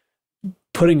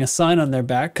putting a sign on their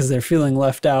back because they're feeling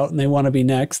left out and they want to be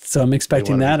next. So I'm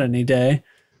expecting that any day.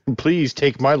 Please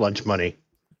take my lunch money.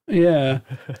 Yeah.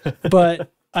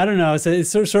 But I don't know. It's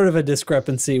sort of a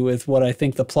discrepancy with what I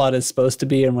think the plot is supposed to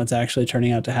be and what's actually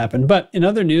turning out to happen. But in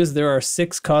other news, there are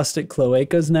 6 Caustic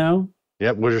Cloacas now.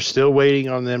 Yep, we're still waiting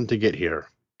on them to get here.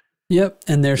 Yep,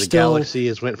 and the galaxy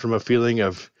has went from a feeling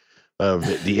of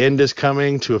the end is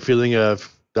coming to a feeling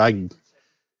of I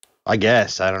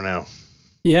guess I don't know.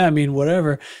 Yeah, I mean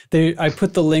whatever. I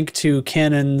put the link to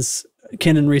Canon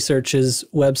Research's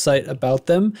website about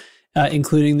them,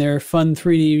 including their fun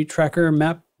 3D tracker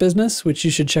map business, which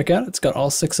you should check out. It's got all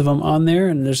 6 of them on there,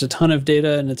 and there's a ton of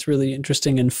data, and it's really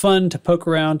interesting and fun to poke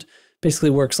around.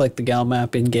 Basically works like the Gal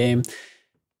map in game.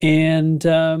 And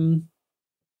the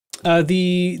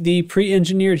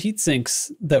pre-engineered heat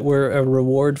sinks that were a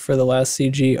reward for the last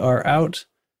CG are out.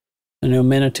 I know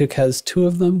Manitook has 2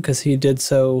 of them because he did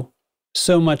so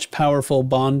much powerful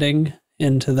bonding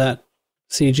into that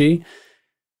CG.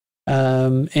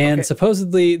 And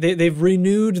supposedly they've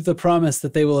renewed the promise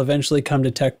that they will eventually come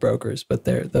to tech brokers, but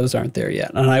those aren't there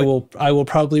yet. And I will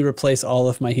probably replace all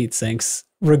of my heat sinks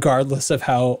regardless of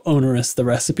how onerous the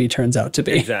recipe turns out to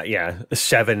be. Exactly. Yeah,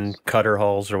 7 cutter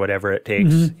holes or whatever it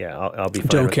takes. Mm-hmm. Yeah, I'll be fine.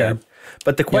 Don't with care. that.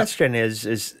 But the question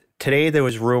is today there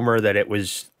was rumor that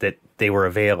that they were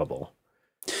available.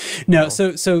 No,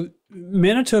 so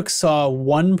Manitook saw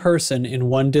one person in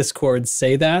one Discord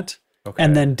say that. Okay.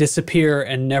 And then disappear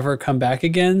and never come back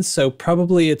again. So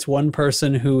probably it's one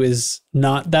person who is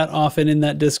not that often in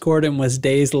that Discord and was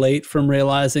days late from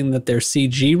realizing that their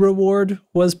CG reward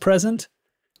was present.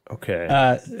 Okay.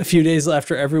 A few days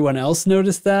after everyone else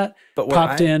noticed that, but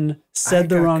popped in, said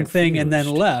the wrong thing, and then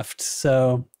left.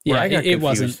 So yeah, it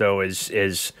wasn't. Though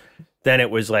is then it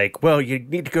was like, well, you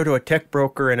need to go to a tech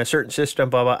broker in a certain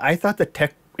system. Blah blah. I thought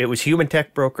it was human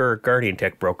tech broker or guardian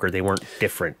tech broker. They weren't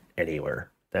different anywhere.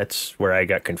 That's where I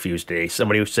got confused today.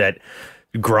 Somebody who said,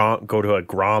 go to a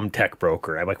Grom tech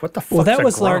broker. I'm like, what the fuck? Well, that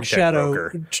was Lark Shadow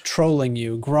trolling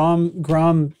you.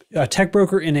 A tech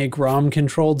broker in a Grom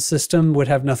controlled system would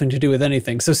have nothing to do with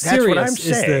anything. So Sirius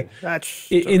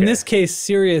in this case,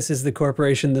 Sirius is the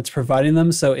corporation that's providing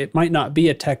them. So it might not be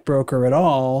a tech broker at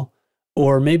all,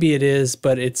 or maybe it is,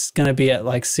 but it's going to be at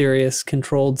like Sirius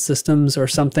controlled systems or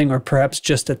something, or perhaps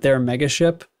just at their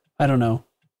megaship. I don't know.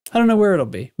 I don't know where it'll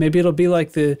be. Maybe it'll be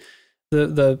like the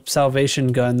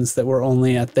salvation guns that were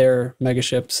only at their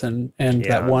megaships and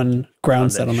that one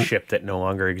ground settlement ship that no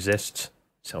longer exists.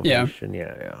 Salvation,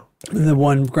 yeah. The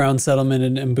one ground settlement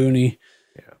in Mbuni.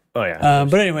 Yeah. Oh yeah.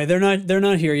 But anyway, they're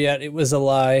not here yet. It was a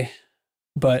lie,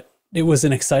 but it was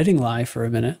an exciting lie for a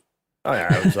minute. Oh yeah,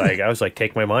 I was like,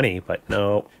 take my money, but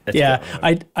no. Yeah,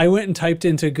 I went and typed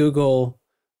into Google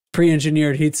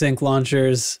pre-engineered heatsink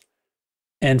launchers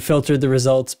and filtered the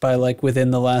results by like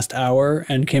within the last hour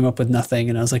and came up with nothing.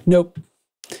 And I was like, nope.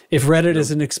 If Reddit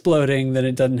isn't exploding, then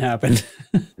it doesn't happen.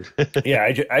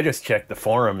 Yeah, I just checked the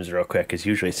forums real quick because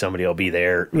usually somebody will be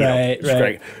there. Right.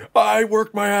 Like, I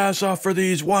worked my ass off for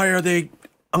these. Why are they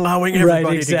allowing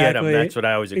everybody to get them? That's what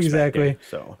I was expecting. Exactly.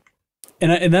 So,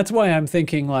 and that's why I'm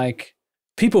thinking like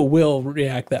people will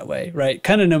react that way, right?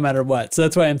 Kind of no matter what. So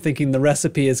that's why I'm thinking the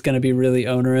recipe is going to be really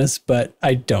onerous, but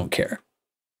I don't care.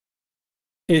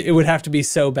 It would have to be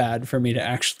so bad for me to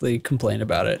actually complain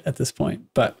about it at this point.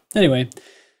 But anyway,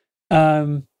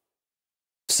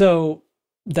 so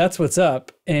that's what's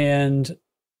up. And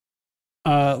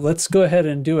let's go ahead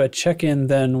and do a check-in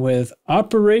then with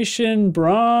Operation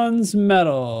Bronze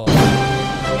Medal.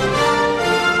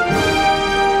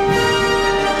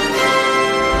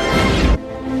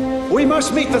 We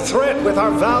must meet the threat with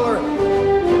our valor,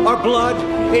 our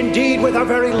blood, indeed with our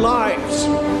very lives,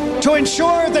 to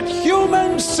ensure that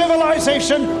human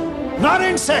civilization, not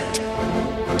insect,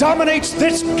 dominates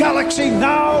this galaxy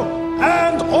now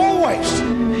and always.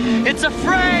 It's a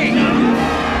fray!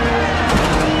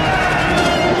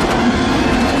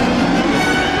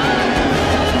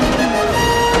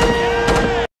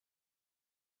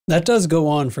 That does go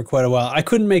on for quite a while. I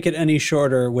couldn't make it any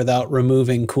shorter without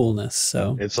removing coolness.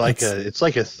 So it's like a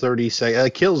 30 second.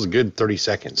 It kills a good 30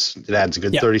 seconds. It adds a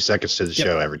good 30 seconds to the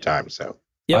show every time. So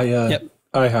I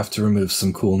have to remove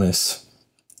some coolness.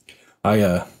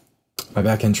 My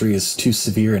back injury is too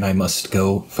severe, and I must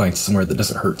go find somewhere that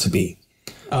doesn't hurt to be.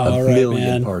 A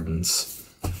million pardons.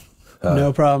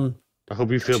 No problem. I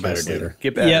hope you feel better, dude.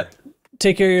 Get better. Yep.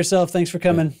 Take care of yourself. Thanks for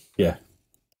coming. Yeah.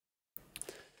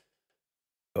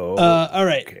 Oh. All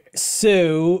right. Okay.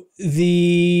 So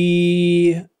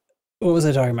what was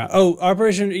I talking about? Oh,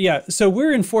 Operation. Yeah. So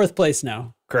we're in 4th place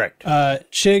now. Correct.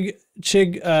 Chig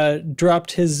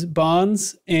dropped his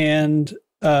bonds and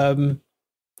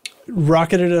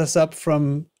rocketed us up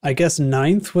from, I guess,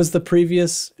 9th was the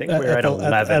previous. I think we were at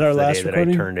 11th at our last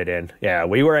recording. I turned it in. Yeah,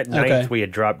 we were at 9th. Okay. We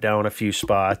had dropped down a few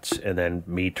spots, and then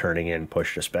me turning in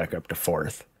pushed us back up to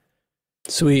 4th.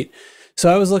 Sweet. So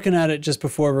I was looking at it just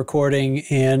before recording,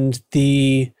 and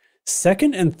the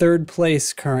 2nd and 3rd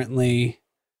place currently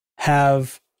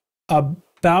have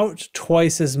about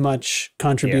twice as much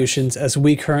contributions as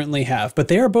we currently have, but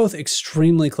they are both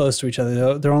extremely close to each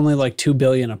other. They're only like 2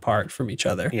 billion apart from each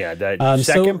other. Yeah, the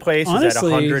second place is at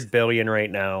 100 billion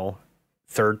right now.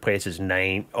 3rd place is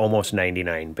almost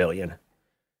 99 billion.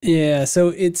 Yeah, so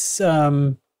it's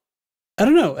I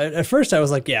don't know. At first I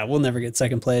was like, yeah, we'll never get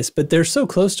 2nd place, but they're so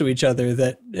close to each other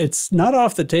that it's not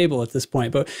off the table at this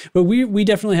point. But we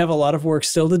definitely have a lot of work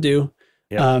still to do.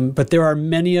 Yep. But there are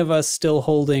many of us still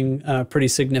holding pretty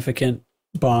significant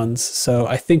bonds, so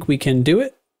I think we can do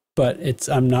it. But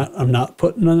I'm not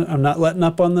letting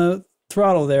up on the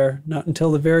throttle there, not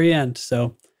until the very end.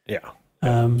 So yeah,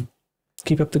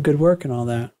 keep up the good work and all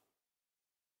that.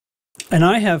 And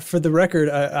I have, for the record,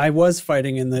 I was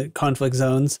fighting in the conflict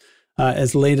zones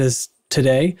as late as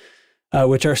today,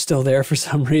 which are still there for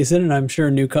some reason. And I'm sure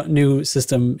new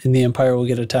system in the Empire will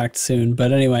get attacked soon.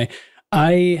 But anyway,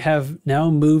 I have now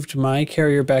moved my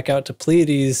carrier back out to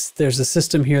Pleiades. There's a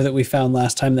system here that we found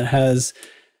last time that has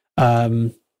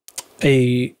any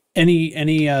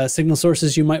signal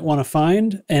sources you might want to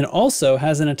find, and also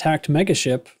has an attacked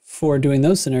megaship for doing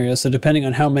those scenarios. So depending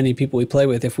on how many people we play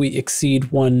with, if we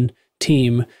exceed one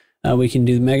team, we can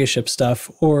do megaship stuff,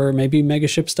 or maybe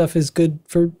megaship stuff is good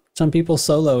for some people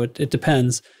solo. It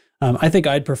depends. I think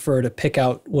I'd prefer to pick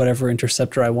out whatever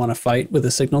interceptor I want to fight with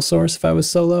a signal source if I was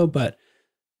solo, but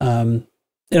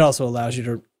it also allows you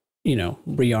to,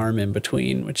 rearm in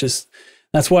between,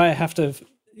 that's why I have to,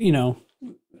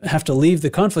 leave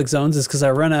the conflict zones, is because I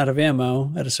run out of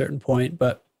ammo at a certain point.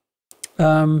 But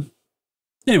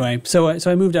anyway, so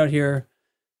I moved out here.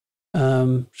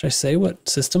 Should I say what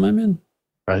system I'm in?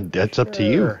 That's up to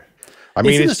you. I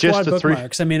mean, it's just the three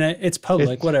bookmarks. I mean, it's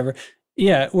public, whatever.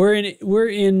 Yeah, we're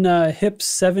in HIP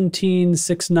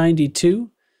 17692,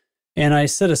 and I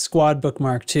set a squad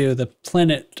bookmark too. The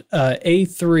planet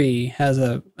A3 has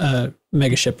a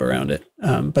megaship around it,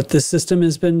 but this system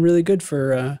has been really good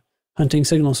for hunting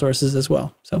signal sources as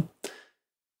well. So,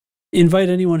 invite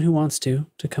anyone who wants to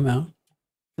come out.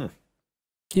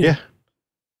 Yeah.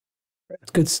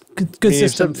 It's good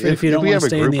system if you don't want to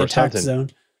stay in the attack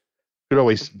zone. We could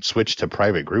always switch to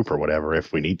private group or whatever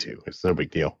if we need to. It's no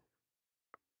big deal.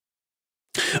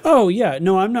 Oh yeah,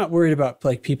 no, I'm not worried about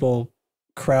like people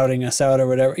crowding us out or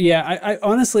whatever. Yeah, I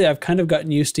honestly, I've kind of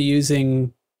gotten used to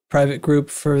using private group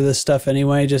for this stuff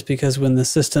anyway, just because when the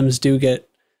systems do get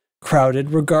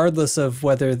crowded, regardless of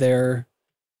whether they're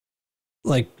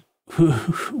like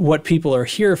what people are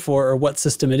here for or what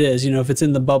system it is, if it's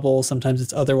in the bubble, sometimes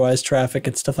it's otherwise traffic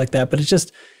and stuff like that, but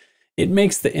it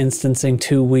makes the instancing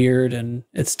too weird and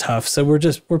it's tough. So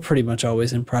we're pretty much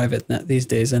always in private net these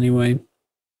days anyway,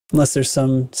 unless there's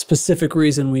some specific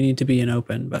reason we need to be in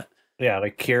open. But yeah,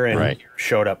 like Kieran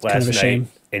showed up last night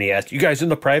and he asked, "You guys in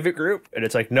the private group?" And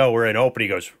it's like, "No, we're in open." He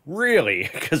goes, "Really?"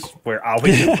 Because we're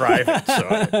always in private.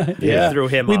 So yeah, threw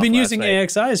him. We've been using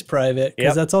AXI's private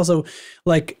because that's also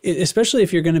like, especially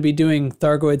if you're going to be doing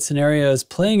Thargoid scenarios,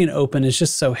 playing in open is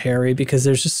just so hairy because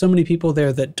there's just so many people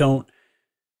there that don't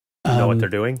know what they're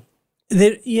doing.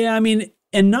 I mean,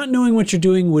 and not knowing what you're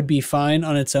doing would be fine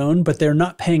on its own, but they're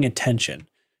not paying attention.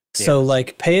 So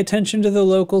like pay attention to the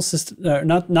local system,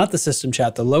 not the system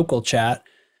chat, the local chat,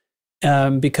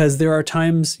 because there are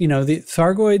times, the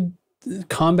Thargoid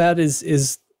combat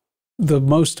is the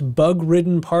most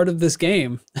bug-ridden part of this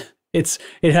game. It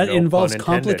involves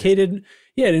complicated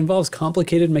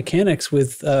mechanics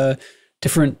with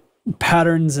different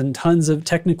patterns and tons of,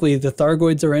 technically the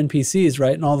Thargoids are NPCs,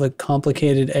 right? And all the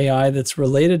complicated AI that's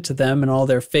related to them and all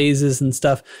their phases and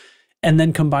stuff. And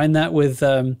then combine that with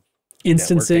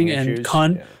instancing and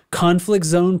conflict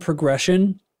zone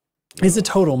progression is a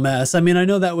total mess. I mean, I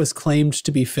know that was claimed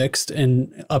to be fixed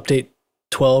in update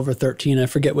 12 or 13, I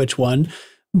forget which one,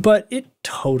 but it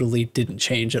totally didn't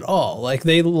change at all. Like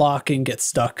they lock and get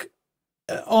stuck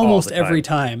almost every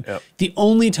time. Yep. The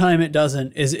only time it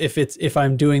doesn't is if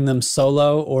I'm doing them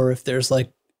solo or if there's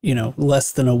like,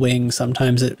 less than a wing,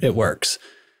 sometimes it works.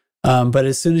 But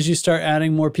as soon as you start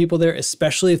adding more people there,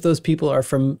 especially if those people are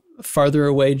from farther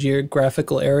away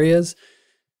geographical areas,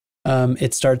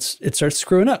 it starts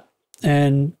screwing up.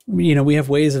 And, we have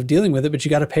ways of dealing with it, but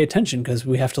you got to pay attention because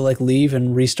we have to like leave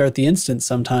and restart the instance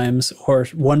sometimes, or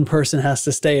one person has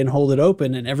to stay and hold it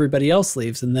open and everybody else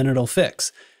leaves and then it'll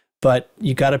fix. But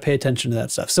you got to pay attention to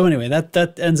that stuff. So anyway,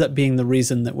 that ends up being the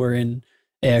reason that we're in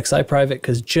AXI private,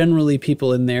 because generally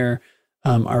people in there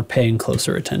are paying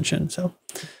closer attention. So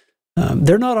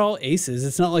they're not all aces.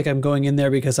 It's not like I'm going in there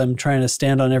because I'm trying to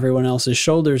stand on everyone else's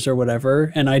shoulders or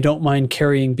whatever. And I don't mind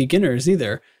carrying beginners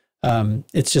either.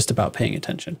 It's just about paying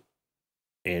attention.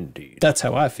 Indeed. That's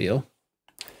how I feel.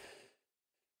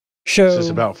 It's just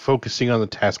about focusing on the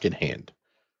task at hand.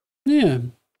 Yeah.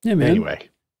 Yeah, man.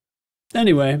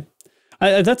 Anyway,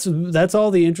 that's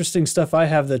all the interesting stuff I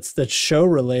have that's show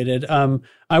related.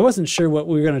 I wasn't sure what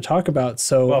we were going to talk about,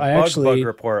 so Bug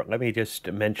Report. Let me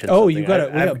just mention. Oh, you got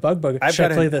it. We got Bug.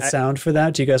 Should I play the sound for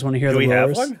that? Do you guys want to hear the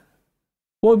roars? Have one?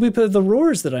 Well, we put the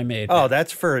roars that I made. Oh,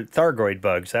 that's for Thargoid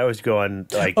bugs. I was going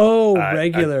like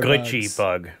regular glitchy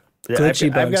bug.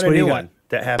 Glitchy bugs. I've got a new one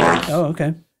that happens. Oh,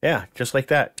 okay. Yeah, just like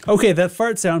that. Okay, that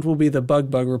fart sound will be the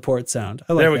Bug Report sound.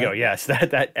 I like there we go. Yes,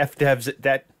 that FDev's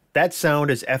that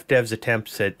sound is FDev's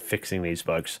attempts at fixing these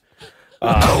bugs.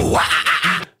 Oh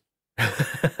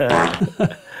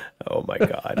my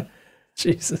god.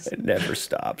 Jesus. It never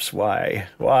stops.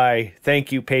 Why?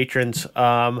 Thank you, patrons.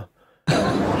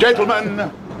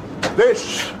 Gentlemen,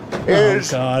 this is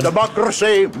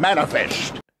Democracy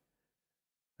Manifest.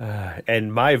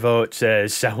 And my vote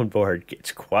says soundboard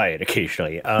gets quiet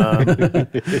occasionally.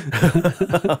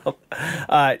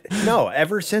 No,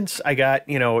 ever since I got,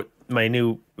 my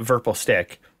new Virpal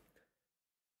stick,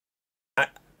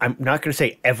 I'm not going to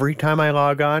say every time I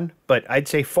log on, but I'd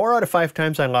say 4 out of 5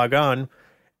 times I log on,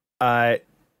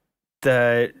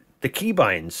 the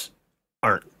keybinds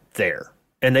aren't there.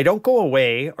 And they don't go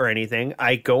away or anything.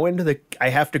 I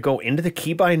have to go into the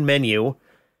keybind menu,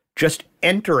 just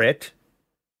enter it,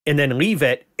 and then leave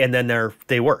it, and then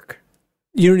they work.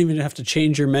 You don't even have to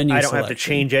change your menu I don't have to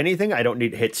change anything. I don't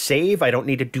need to hit save. I don't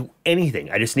need to do anything.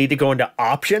 I just need to go into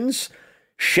options,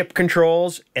 ship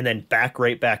controls, and then back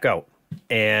out.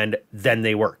 And then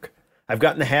they work. I've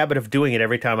gotten the habit of doing it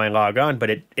every time I log on, but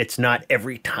it's not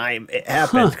every time it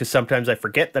happens, because sometimes I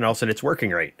forget, then all of a sudden it's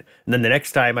working right. And then the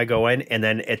next time I go in, and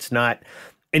then it's not.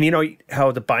 And you know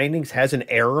how the bindings has an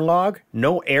error log?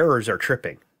 No errors are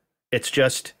tripping. It's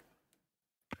just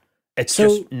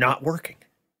not working.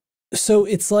 So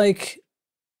it's like,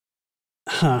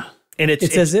 And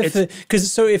it's as if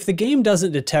if the game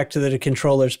doesn't detect that a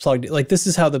controller's plugged, like this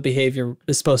is how the behavior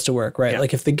is supposed to work, right? Yeah.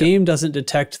 Like if the game doesn't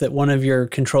detect that one of your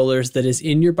controllers that is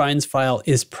in your binds file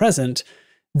is present,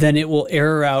 then it will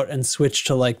error out and switch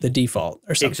to like the default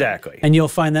or something. Exactly. And you'll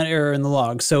find that error in the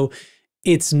log. So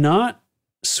it's not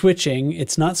switching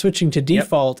to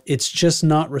default. It's just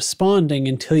not responding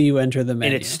until you enter the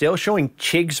menu. And it's still showing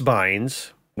Chigs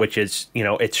binds, which is,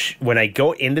 it's when I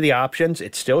go into the options,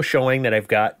 it's still showing that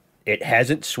it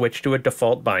hasn't switched to a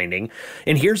default binding.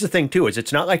 And here's the thing too, is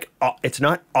it's not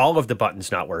all of the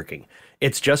buttons not working.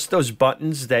 It's just those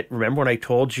buttons that, remember when I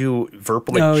told you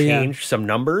Virpal changed some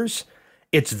numbers?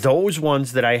 It's those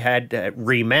ones that I had to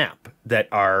remap that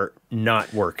are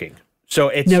not working. So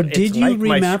did you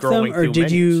remap them, or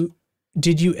did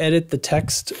you edit the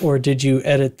text, or did you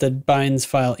edit the binds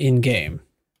file in game?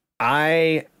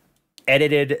 I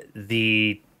edited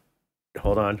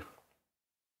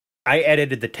I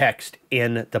edited the text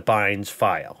in the binds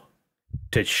file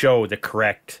to show the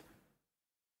correct.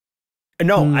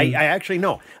 No, I actually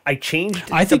no. I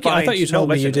changed. I thought you told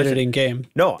me you did it in game.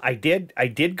 No, I did. I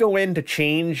did go in to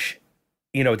change,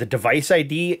 the device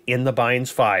ID in the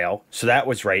binds file, so that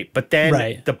was right. But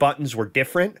then the buttons were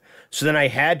different, so then I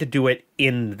had to do it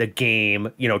in the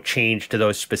game. Change to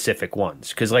those specific ones,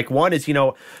 because like one is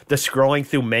the scrolling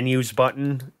through menus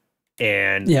button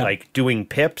and like doing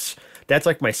pips. That's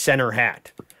like my center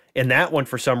hat. And that one,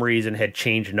 for some reason, had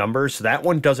changed numbers. So that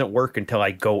one doesn't work until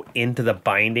I go into the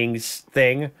bindings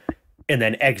thing and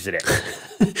then exit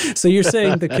it. So you're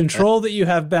saying the control that you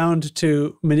have bound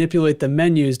to manipulate the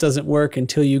menus doesn't work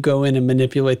until you go in and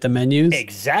manipulate the menus?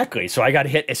 Exactly. So I got to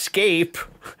hit escape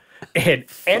and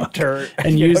enter.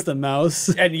 And use the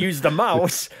mouse. And use the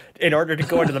mouse in order to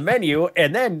go into the menu.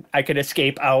 And then I can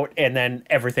escape out, and then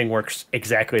everything works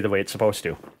exactly the way it's supposed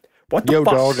to. What the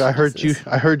fuck? Dog, I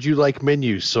heard you like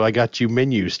menus, so I got you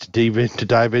menus to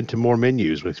dive into more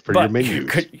menus for your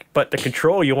menus. But the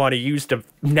control you want to use to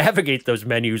navigate those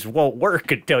menus won't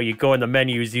work until you go in the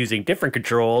menus using different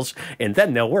controls, and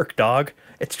then they'll work, dog.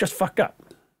 It's just fucked up.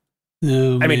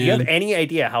 Oh, I mean, do you have any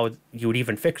idea how you would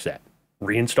even fix that?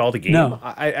 Reinstall the game? No.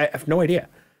 I have no idea.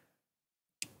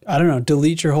 I don't know.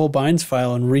 Delete your whole binds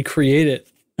file and recreate it.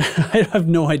 I have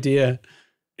no idea.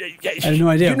 I have no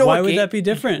idea. Why would that be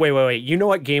different? Wait. You know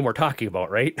what game we're talking about,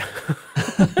 right?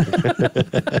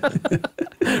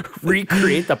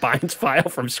 Recreate the binds file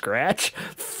from scratch?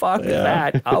 Fuck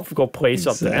that. I'll go play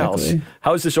something else.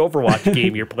 How's this Overwatch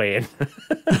game you're playing?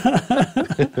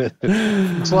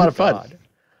 It's a lot of fun.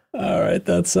 All right,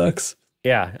 that sucks.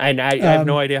 Yeah, and I have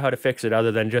no idea how to fix it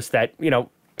other than just that,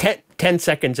 10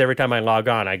 seconds every time I log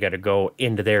on, I got to go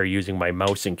into there using my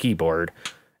mouse and keyboard,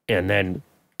 and then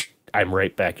I'm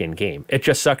right back in game. It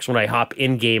just sucks when I hop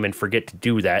in game and forget to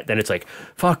do that. Then it's like,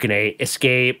 fucking A,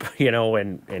 escape,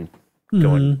 and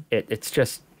going. It's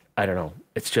just, I don't know.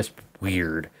 It's just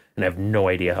weird, and I have no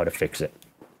idea how to fix it.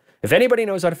 If anybody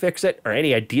knows how to fix it, or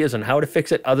any ideas on how to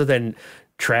fix it other than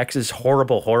Trax's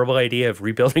horrible idea of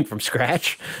rebuilding from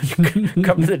scratch,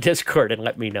 come to the Discord and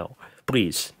let me know.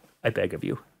 Please, I beg of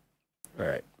you. All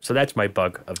right. So that's my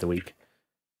bug of the week.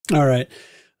 All right.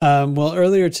 Well,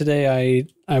 earlier today,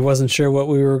 I wasn't sure what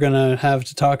we were going to have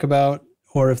to talk about,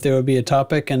 or if there would be a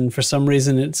topic, and for some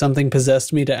reason, something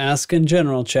possessed me to ask in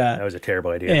general chat. That was a terrible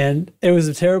idea. And it was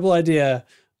a terrible idea,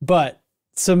 but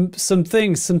some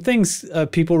things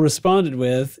people responded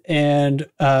with, and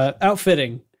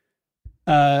outfitting.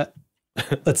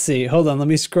 let's see. Hold on. Let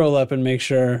me scroll up and make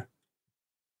sure.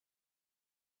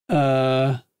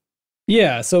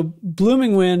 Yeah. So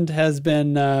Blooming Wind has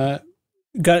been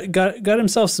got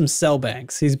himself some cell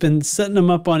banks. He's been setting them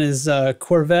up on his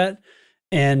Corvette,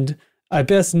 and I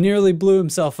guess nearly blew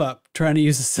himself up trying to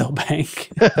use a cell bank.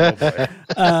 And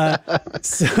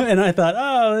I thought,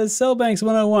 oh, it's cell banks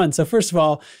 101. So first of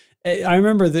all, I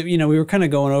remember that, we were kind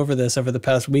of going over this over the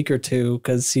past week or two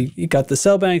because he got the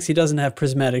cell banks. He doesn't have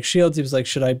prismatic shields. He was like,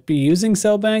 should I be using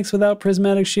cell banks without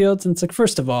prismatic shields? And it's like,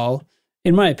 first of all,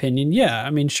 in my opinion, yeah.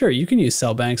 I mean, sure, you can use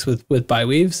cell banks with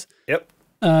biweaves. Yep.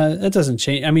 That doesn't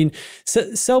change. I mean,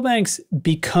 cell banks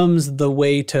becomes the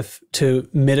way to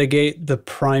mitigate the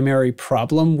primary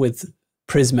problem with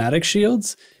prismatic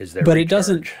shields. But it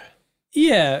doesn't.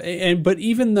 Yeah, but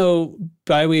even though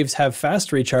biweaves have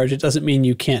fast recharge, it doesn't mean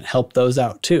you can't help those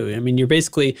out too. I mean, you're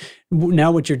basically,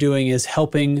 now what you're doing is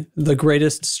helping the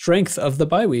greatest strength of the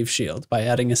biweave shield by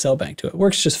adding a cell bank to it.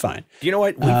 Works just fine. You know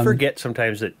what? We forget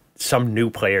sometimes that some new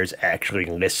players actually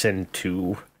listen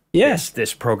to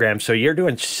this program. So you're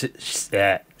doing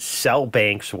cell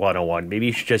banks 101. Maybe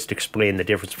you should just explain the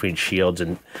difference between shields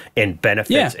and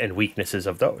benefits and weaknesses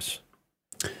of those.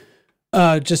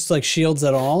 Just like shields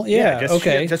at all? Yeah,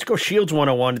 okay. Let's go shields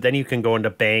 101. Then you can go into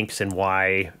banks and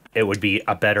why it would be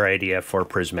a better idea for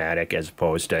prismatic as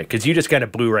opposed to, because you just kind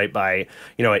of blew right by,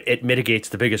 it mitigates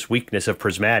the biggest weakness of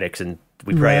prismatics. And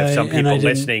we probably have some people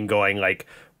listening going like,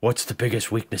 what's the biggest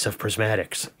weakness of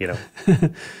prismatics?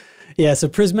 Yeah, so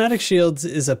prismatic shields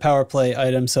is a power play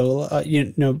item. So,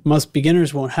 most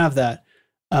beginners won't have that.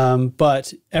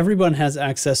 But everyone has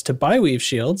access to biweave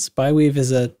shields. Biweave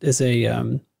is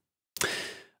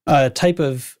a type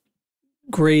of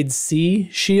grade C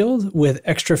shield with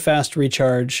extra fast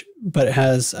recharge, but it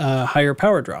has higher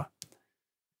power draw.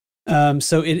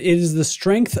 So it is the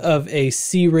strength of a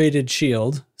C-rated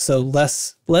shield, so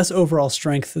less overall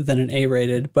strength than an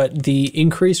A-rated, but the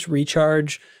increased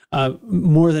recharge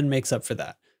more than makes up for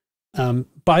that.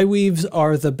 Biweaves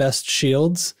are the best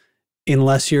shields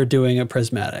unless you're doing a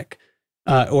prismatic.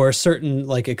 Or certain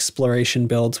like exploration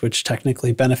builds, which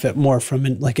technically benefit more from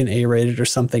like an A-rated or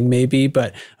something maybe.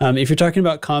 But if you're talking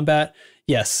about combat,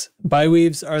 yes,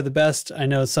 biweaves are the best. I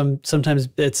know sometimes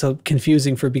it's so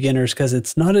confusing for beginners because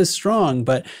it's not as strong,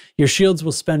 but your shields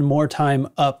will spend more time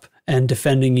up and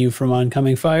defending you from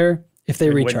oncoming fire if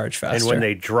they recharge faster. And when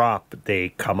they drop, they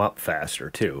come up faster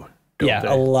too. Yeah,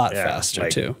 a lot faster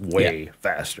too. Way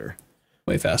faster.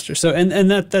 Way faster. So and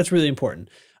that's really important.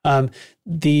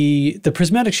 The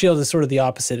prismatic shield is sort of the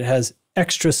opposite. It has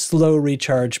extra slow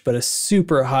recharge, but a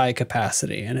super high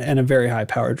capacity and a very high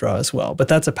power draw as well. But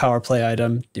that's a power play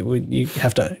item. You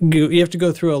have to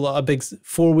go through a big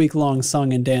 4-week-long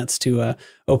song and dance to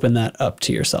open that up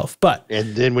to yourself.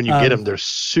 And then when you get them, they're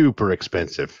super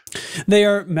expensive. They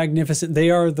are magnificent. They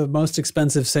are the most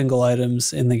expensive single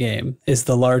items in the game. Is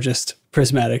the largest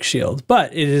prismatic shield,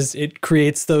 but it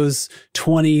creates those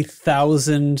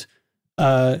 20,000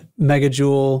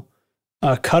 megajoule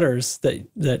cutters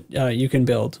that you can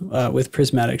build with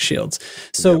prismatic shields.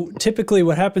 So typically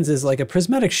what happens is like a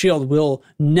prismatic shield will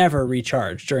never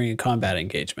recharge during a combat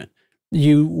engagement.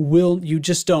 You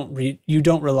just don't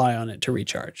rely on it to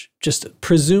recharge. Just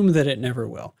presume that it never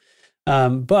will.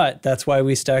 But that's why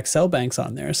we stack cell banks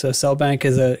on there. So cell bank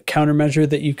is a countermeasure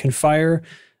that you can fire,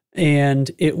 and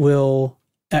it will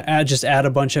just add a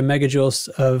bunch of megajoules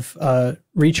of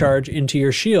recharge into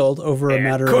your shield over a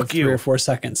matter of 3 or 4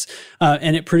 seconds.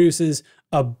 And it produces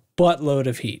a buttload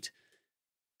of heat.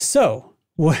 So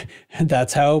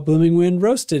that's how Blooming Wind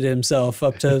roasted himself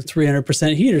up to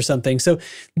 300% heat or something. So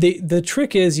the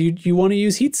trick is you want to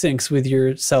use heat sinks with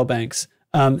your cell banks.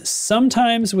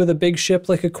 Sometimes with a big ship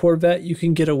like a Corvette, you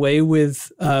can get away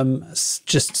with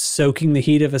just soaking the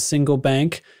heat of a single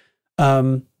bank.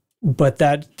 But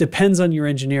that depends on your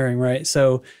engineering, right?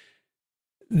 So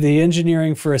the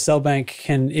engineering for a cell bank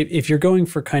can, if you're going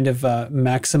for kind of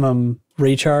maximum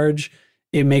recharge,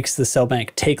 it makes the cell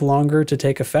bank take longer to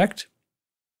take effect.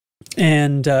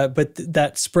 And but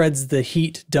that spreads the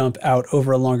heat dump out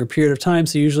over a longer period of time.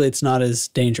 So usually it's not as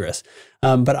dangerous.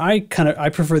 But I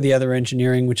prefer the other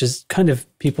engineering, which is kind of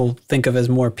people think of as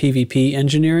more PvP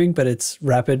engineering, but it's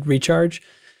rapid recharge.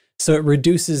 So it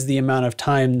reduces the amount of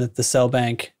time that the cell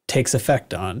bank takes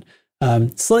effect on.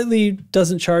 Slightly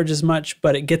doesn't charge as much,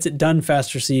 but it gets it done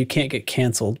faster so you can't get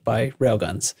canceled by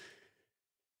railguns.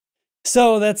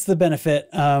 So that's the benefit,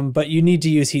 but you need to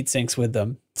use heat sinks with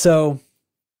them. So,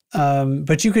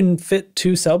 but you can fit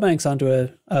 2 cell banks onto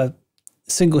a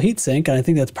single heat sink, and I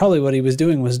think that's probably what he was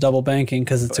doing, was double banking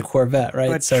because it's a Corvette,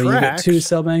 right? So you get 2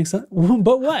 cell banks.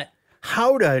 But what?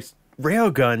 How does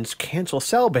railguns cancel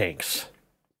cell banks?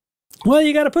 Well,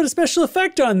 you got to put a special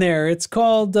effect on there. It's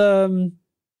called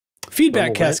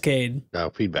feedback cascade. No,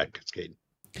 feedback cascade.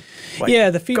 Yeah,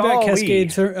 the feedback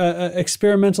cascade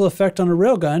experimental effect on a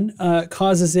railgun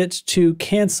causes it to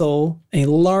cancel a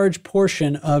large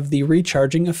portion of the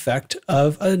recharging effect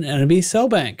of an enemy cell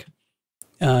bank.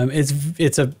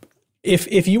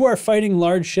 If you are fighting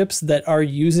large ships that are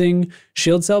using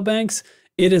shield cell banks,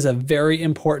 it is a very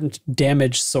important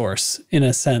damage source in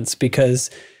a sense,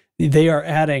 because they are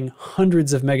adding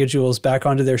hundreds of megajoules back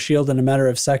onto their shield in a matter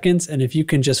of seconds. And if you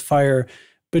can just fire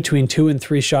between 2 and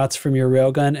 3 shots from your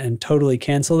railgun and totally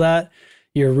cancel that,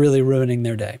 you're really ruining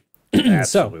their day.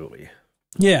 Absolutely.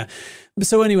 Yeah.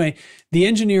 So anyway, the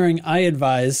engineering I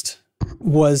advised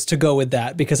was to go with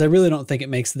that, because I really don't think it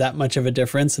makes that much of a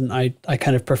difference, and I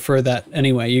kind of prefer that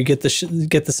anyway. You get the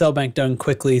cell bank done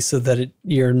quickly so that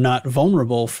you're not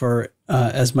vulnerable for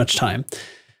as much time,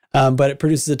 but it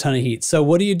produces a ton of heat. So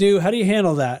what do you do? How do you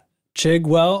handle that, Chig?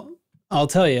 Well, I'll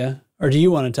tell you, or do you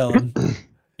want to tell them?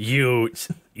 You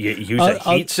use a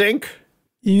heat sink?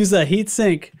 Use a heat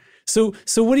sink. So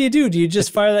what do? Do you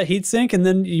just fire that heat sink and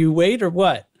then you wait, or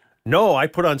what? No, I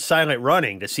put on silent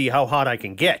running to see how hot I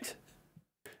can get.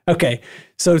 Okay,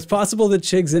 so it's possible that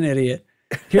Chig's an idiot.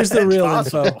 Here's the real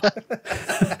info.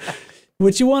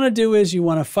 What you want to do is you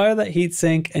want to fire that heat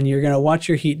sink, and you're going to watch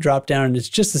your heat drop down, and it's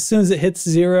just as soon as it hits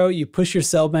 0, you push your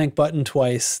cell bank button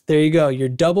twice. There you go. You're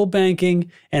double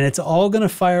banking, and it's all going to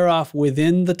fire off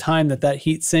within the time that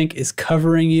heat sink is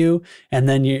covering you, and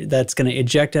then that's going to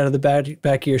eject out of the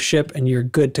back of your ship, and you're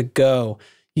good to go.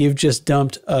 You've just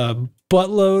dumped a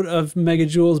buttload of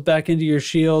megajoules back into your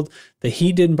shield. The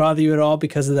heat didn't bother you at all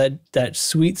because of that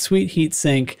sweet, sweet heat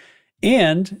sink.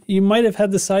 And you might have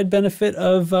had the side benefit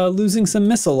of losing some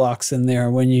missile locks in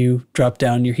there when you drop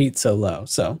down your heat so low.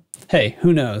 So, hey,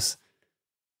 who knows?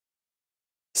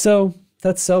 So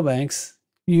that's cell banks.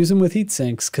 Use them with heat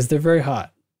sinks because they're very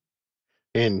hot.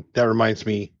 And that reminds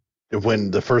me of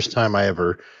when the first time I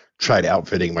ever tried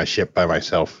outfitting my ship by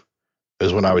myself. It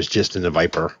was when I was just in the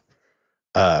Viper.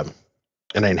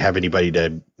 And I didn't have anybody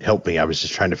to help me. I was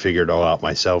just trying to figure it all out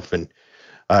myself. And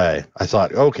I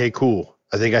thought, okay, cool.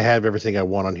 I think I have everything I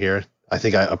want on here. I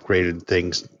think I upgraded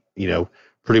things,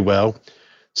 pretty well.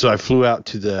 So I flew out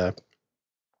to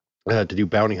do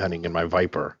bounty hunting in my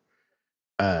Viper.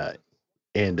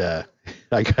 And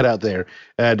I got out there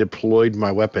and I deployed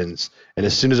my weapons. And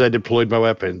as soon as I deployed my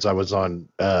weapons, I was on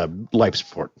life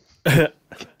support.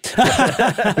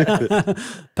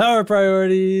 Power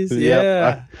priorities.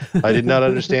 Yeah. I did not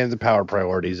understand the power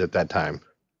priorities at that time.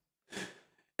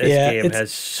 This game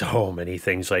has so many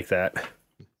things like that.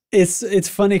 It's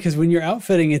funny because when you're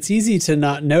outfitting, it's easy to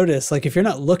not notice. Like if you're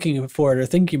not looking for it or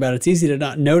thinking about it, it's easy to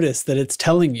not notice that it's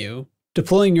telling you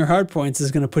deploying your hard points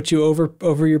is going to put you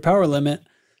over your power limit.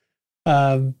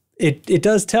 It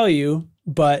does tell you,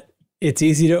 but it's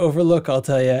easy to overlook, I'll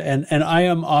tell you. And I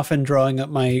am often drawing up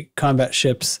my combat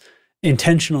ships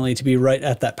intentionally to be right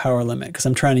at that power limit because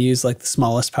I'm trying to use like the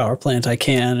smallest power plant I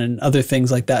can and other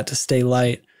things like that to stay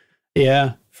light.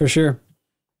 Yeah, for sure.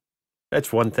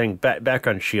 That's one thing. Back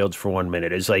on shields for 1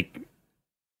 minute is like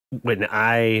when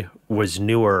I was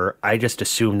newer, I just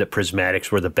assumed that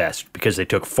prismatics were the best because they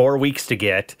took 4 weeks to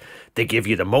get. They give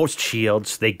you the most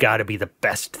shields. They got to be the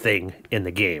best thing in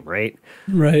the game, right?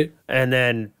 Right. And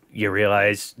then you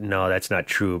realize, no, that's not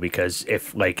true because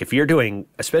if you're doing,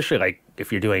 especially like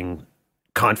if you're doing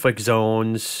conflict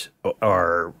zones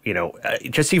or,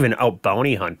 just even out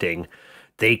bounty hunting,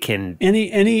 they can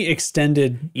any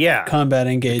extended combat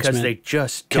engagement because they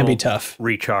just can be tough.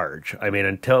 Recharge. I mean,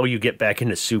 until you get back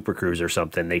into Super Cruise or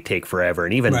something, they take forever,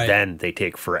 and even then, they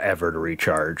take forever to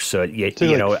recharge. So it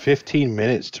takes 15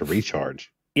 minutes to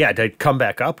recharge. Yeah, to come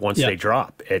back up once they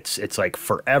drop, it's like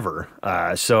forever.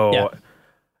 That's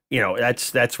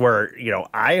where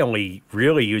I only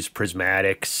really use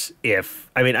prismatics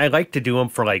I like to do them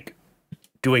for like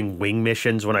doing wing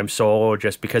missions when I'm solo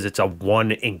just because it's a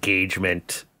one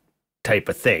engagement type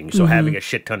of thing. So having a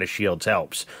shit ton of shields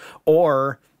helps.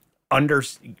 Or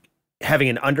having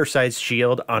an undersized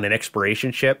shield on an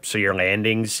exploration ship so your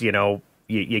landings,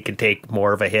 you can take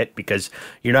more of a hit because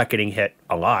you're not getting hit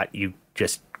a lot. You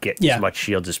just get as much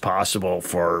shields as possible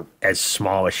for as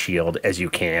small a shield as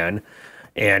you can.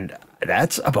 And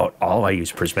that's about all I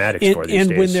use prismatics for these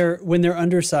days. And when they're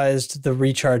undersized, the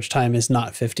recharge time is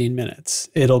not 15 minutes.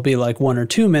 It'll be like 1 or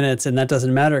 2 minutes, and that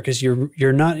doesn't matter because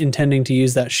you're not intending to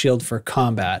use that shield for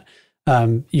combat.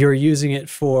 You're using it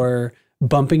for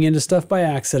bumping into stuff by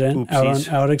accident,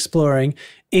 out exploring.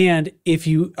 And if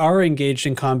you are engaged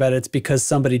in combat, it's because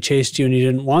somebody chased you and you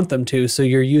didn't want them to. So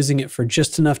you're using it for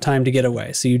just enough time to get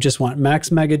away. So you just want max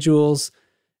megajoules.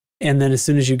 And then as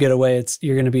soon as you get away,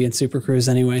 you're going to be in super cruise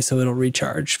anyway. So it'll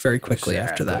recharge very quickly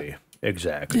after that.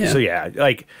 Exactly. Yeah. So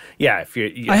if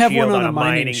you I have shield one on a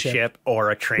mining ship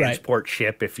or a transport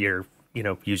ship, if you're,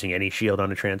 using any shield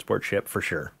on a transport ship, for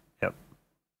sure. Yep.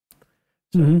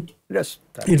 So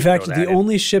in fact, the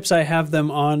only ships I have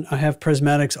them on, I have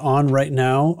prismatics on right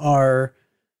now are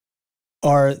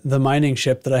the mining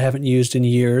ship that I haven't used in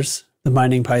years, the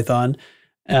mining Python,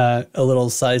 a little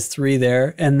size 3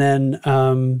 there, and then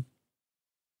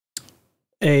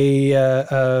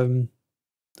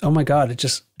oh my God, it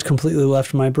just completely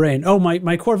left my brain. Oh,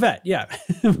 my Corvette. Yeah.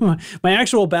 my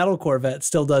actual battle Corvette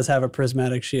still does have a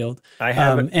prismatic shield. I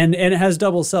have and it has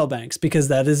double cell banks because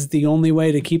that is the only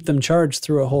way to keep them charged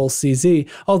through a whole CZ.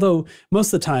 Although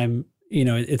most of the time,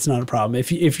 it's not a problem.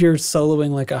 If you're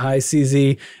soloing like a high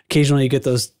CZ, occasionally you get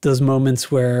those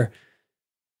moments where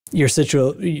you're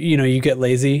you get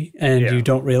lazy and you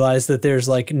don't realize that there's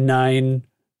like 9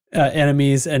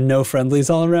 enemies and no friendlies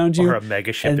all around you. Or a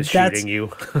mega ship is shooting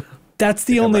you. That's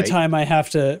the only time I have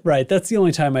to, that's the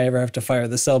only time I ever have to fire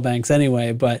the cell banks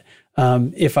anyway. But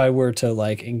if I were to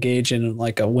like engage in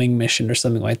like a wing mission or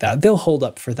something like that, they'll hold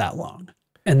up for that long.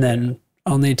 And then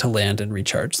I'll need to land and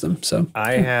recharge them. So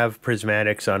I have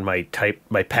prismatics on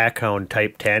my pack hound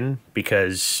type 10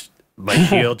 because my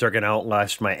shields are going to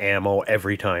outlast my ammo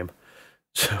every time.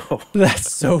 So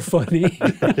that's so funny.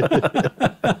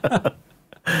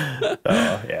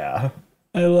 Yeah.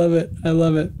 I love it.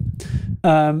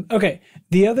 Okay.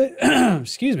 The other,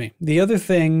 excuse me. The other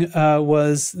thing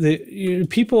was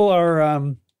people are,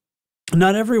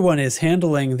 not everyone is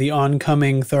handling the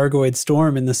oncoming Thargoid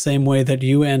storm in the same way that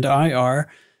you and I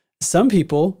are. Some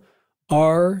people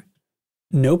are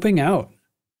noping out.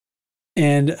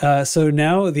 And so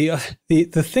now the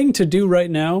thing to do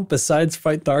right now, besides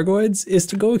fight Thargoids, is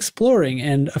to go exploring.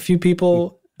 And a few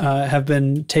people have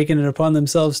been taking it upon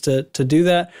themselves to do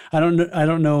that. I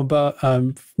don't know about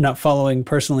not following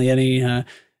personally any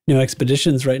new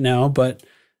expeditions right now, but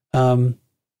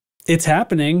it's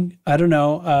happening. I don't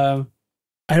know.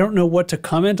 I don't know what to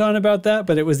comment on about that,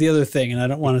 but it was the other thing, and I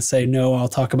don't want to say no. I'll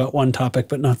talk about one topic,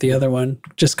 but not the other one,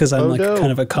 just because I'm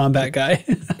kind of a combat guy.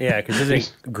 Yeah, because I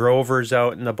think Grover's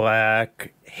out in the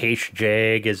black.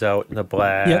 H-Jag is out in the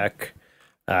black.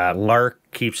 Yep. Lark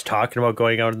keeps talking about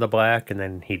going out in the black, and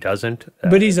then he doesn't.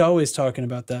 But he's always talking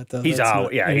about that, though. He's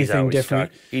out. Yeah, he's always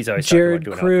different. He's always Jared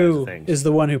talking about doing all kinds of things. Crew is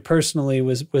the one who personally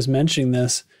was mentioning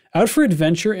this. Out for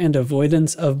adventure and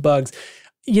avoidance of bugs.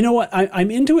 You know what? I'm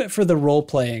into it for the role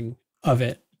playing of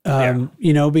it.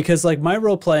 Because like my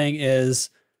role playing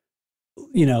is,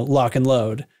 lock and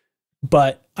load.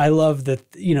 But I love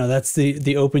that, that's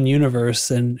the open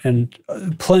universe and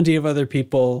plenty of other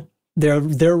people.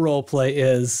 Their role play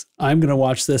is I'm going to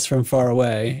watch this from far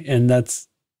away, and that's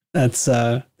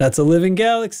a living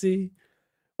galaxy.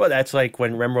 Well, that's like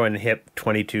remember when HIP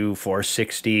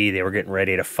 22460 they were getting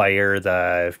ready to fire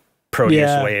the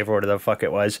Proteus wave or whatever the fuck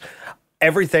it was.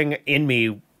 Everything in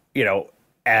me,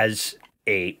 as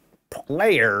a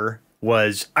player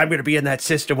was, I'm going to be in that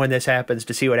system when this happens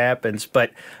to see what happens.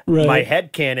 But my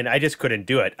headcanon, I just couldn't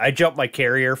do it. I jumped my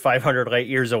carrier 500 light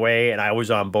years away and I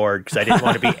was on board because I didn't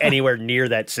want to be anywhere near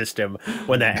that system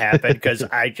when that happened because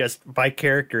my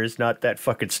character is not that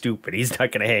fucking stupid. He's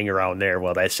not going to hang around there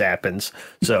while this happens.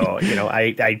 So,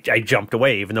 I jumped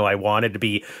away even though I wanted to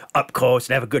be up close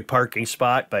and have a good parking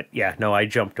spot. But yeah, no, I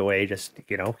jumped away. Just,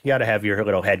 you got to have your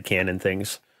little headcanon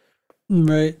things.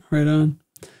 Right on.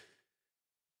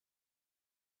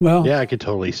 Well, yeah, I could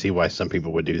totally see why some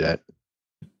people would do that.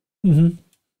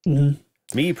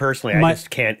 Me personally, I just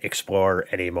can't explore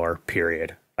anymore.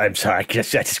 Period. I'm sorry, I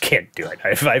just can't do it.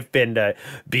 I've been to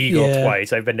Beagle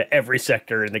twice. I've been to every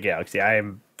sector in the galaxy. I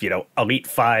am, elite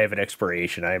 5 in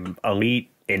exploration. I'm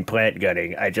elite in plant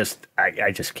gunning. I just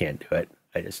can't do it.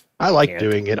 I like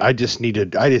doing it. I just need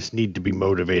to be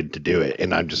motivated to do it,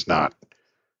 and I'm just not.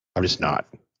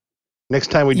 Next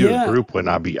time we do a group one,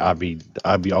 I'll be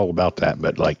all about that.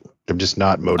 But I'm just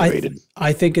not motivated.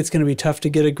 I think it's going to be tough to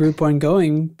get a group one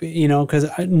going, because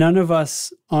none of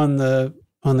us on the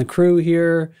crew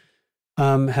here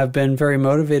have been very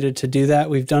motivated to do that.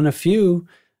 We've done a few,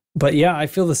 but yeah, I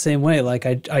feel the same way. Like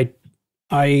I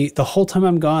the whole time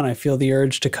I'm gone, I feel the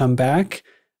urge to come back,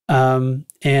 and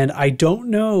I don't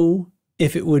know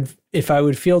if I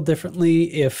would feel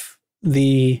differently if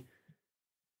the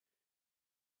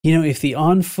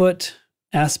on-foot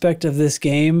aspect of this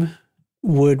game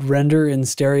would render in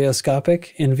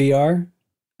stereoscopic in VR.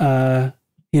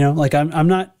 like I'm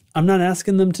not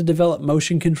asking them to develop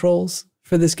motion controls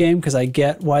for this game because I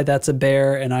get why that's a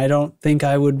bear, and I don't think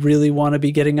I would really want to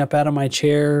be getting up out of my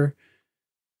chair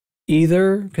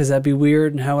either, because that'd be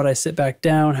weird. And how would I sit back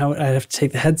down? How I'd have to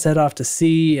take the headset off to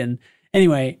see. And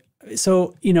anyway,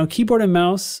 so keyboard and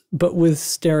mouse, but with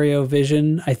stereo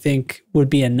vision, I think would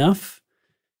be enough.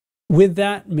 With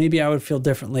that, maybe I would feel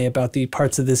differently about the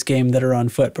parts of this game that are on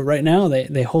foot. But right now,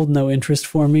 they hold no interest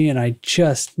for me, and I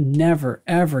just never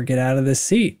ever get out of this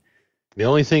seat. The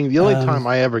only time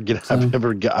I've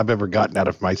ever gotten out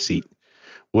of my seat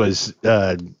was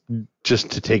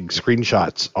just to take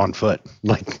screenshots on foot,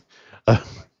 like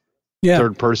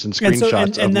third person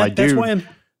screenshots of my dude.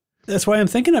 That's why I'm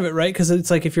thinking of it, right? Because it's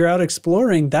like if you're out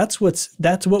exploring, that's what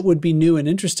would be new and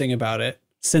interesting about it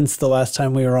since the last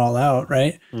time we were all out,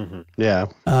 right? Mm-hmm. Yeah.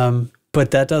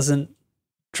 But that doesn't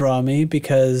draw me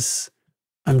because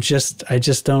I just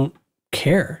don't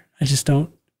care. I just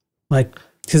don't like,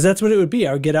 because that's what it would be.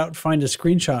 I would get out and find a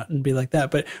screenshot and be like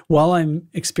that. But while I'm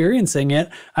experiencing it,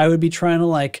 I would be trying to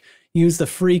like use the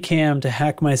free cam to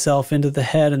hack myself into the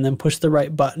head and then push the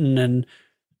right button and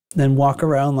then walk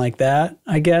around like that,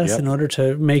 I guess, in order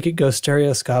to make it go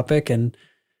stereoscopic. And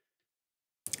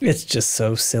it's just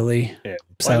so silly. Yeah.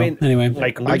 So, anyway.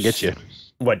 Like I get you.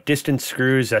 What, Distant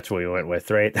Screws? That's what we went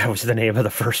with, right? That was the name of the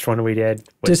first one we did.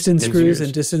 Distant Screws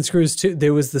and Distant Screws 2.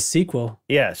 There was the sequel.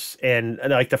 Yes. And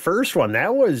like the first one,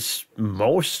 that was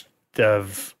most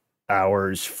of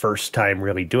ours first time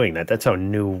really doing that. That's how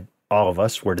new all of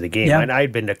us were to the game. Yeah. And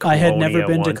I'd been to Colonia. I had never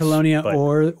been to Colonia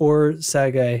or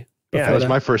Sagae. Yeah, that was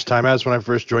my first time. That was when I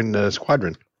first joined the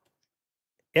squadron.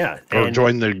 Yeah. Or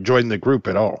joined the group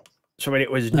at all. So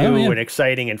it was new and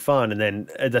exciting and fun. And then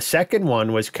the second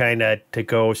one was kind of to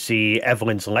go see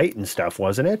Evelyn's Light and stuff,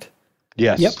 wasn't it?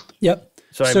 Yes. Yep.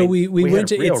 So we went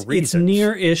to, it's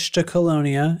near-ish to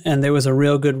Colonia, and there was a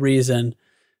real good reason.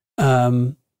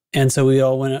 And so we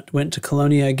all went to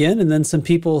Colonia again, and then some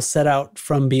people set out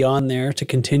from beyond there to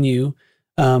continue.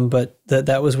 But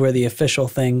that was where the official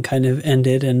thing kind of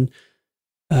ended. And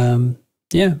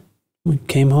we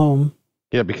came home.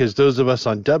 Yeah, because those of us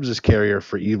on Dubs' carrier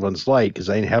for Evelyn's Light, because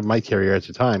I didn't have my carrier at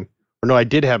the time. Or no, I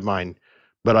did have mine,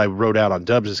 but I rode out on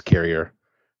Dubs' carrier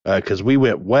because we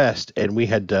went west and we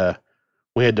had to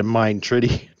mine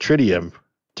tritium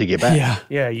to get back.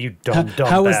 Yeah, you dumb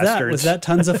How was bastards. that? Was that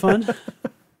tons of fun?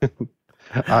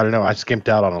 I don't know. I skimped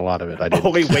out on a lot of it. I didn't.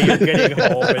 Only way you're getting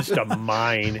home is to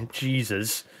mine.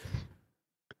 Jesus.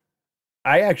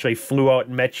 I actually flew out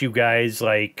and met you guys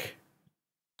like...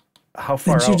 How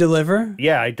far Did you deliver?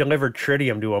 Yeah, I delivered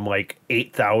tritium to them like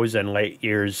 8,000 light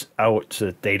years out so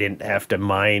that they didn't have to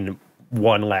mine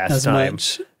one last time.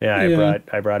 Much. Yeah,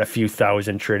 I brought a few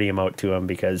thousand tritium out to them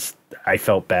because I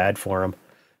felt bad for them.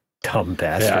 Dumb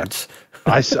bastards.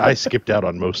 Yeah. I skipped out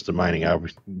on most of the mining.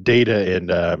 Data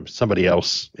and somebody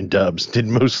else in Dubs did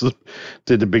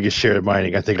the biggest share of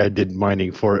mining. I think I did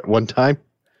mining for it one time.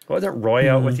 Wasn't Roy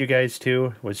out with you guys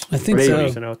too? I think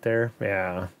so. Out there?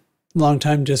 Yeah.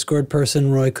 Longtime Discord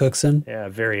person, Roy Cookson. Yeah,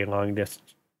 very long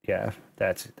distance. Yeah,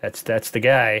 that's the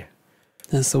guy.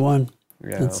 That's the one.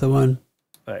 Yeah. That's the one.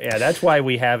 Yeah, that's why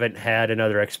we haven't had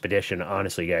another expedition,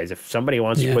 honestly, guys. If somebody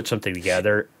wants to put something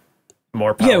together,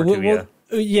 more power to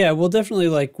you. We'll definitely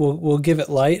we'll give it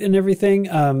light and everything.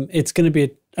 It's going to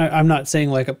be, I'm not saying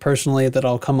like personally that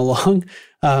I'll come along,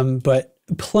 but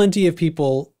plenty of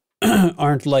people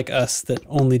aren't like us that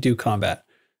only do combat.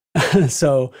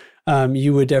 So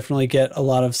you would definitely get a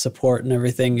lot of support and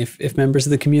everything. If members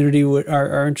of the community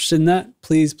are interested in that,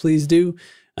 please do.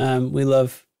 We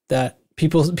love that.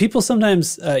 People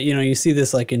sometimes, you see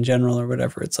this like in general or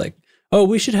whatever. It's like, oh,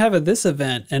 we should have this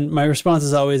event. And my response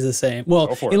is always the same.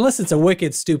 Well, unless it's a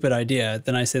wicked stupid idea,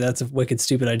 then I say that's a wicked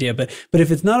stupid idea. But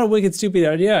if it's not a wicked stupid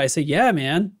idea, I say, yeah,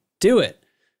 man, do it.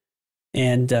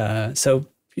 And so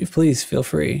please feel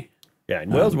free. Yeah,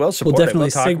 and we'll support we'll definitely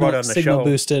it. We'll talk about it on the show.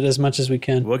 Boost it as much as we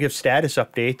can. We'll give status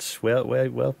updates.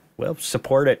 We'll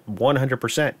support it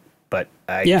 100%. But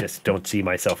I just don't see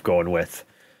myself going with.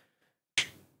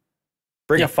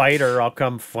 Bring a fighter. I'll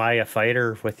come fly a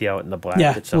fighter with you out in the black.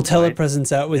 Yeah, at some we'll point.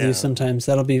 telepresence out with you sometimes.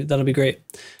 That'll be great.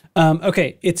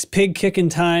 Okay, it's pig kicking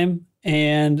time,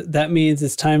 and that means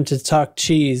it's time to talk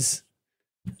cheese.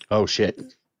 Oh shit!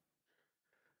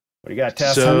 What do you got,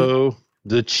 Tess? So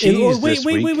the cheese.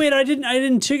 Wait! I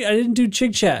didn't do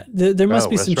Chig Chat. There must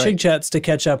be some Chig Chats to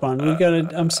catch up on. We got to.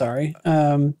 I'm sorry.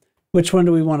 Which one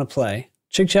do we want to play?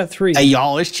 Chig Chat 3. Hey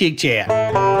y'all, it's Chig Chat.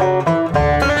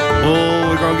 Oh,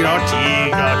 we're gonna get our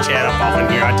Chig Chat up off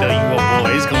in here. I tell you what,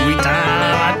 boy, it's gonna be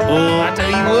time. I tell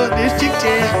you what, this Chig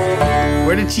Chat.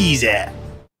 Where the cheese at?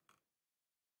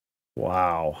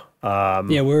 Wow.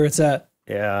 Yeah, where it's at.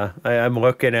 Yeah, I'm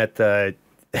looking at the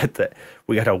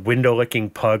we got a window licking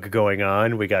pug going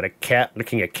on. We got a cat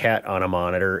licking a cat on a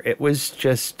monitor. It was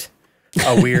just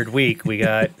a weird week. We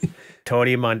got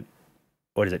Tony Montoya?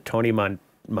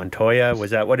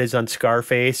 Was that what is on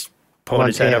Scarface? Pulling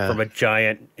his head up from a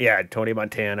giant, Tony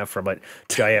Montana from a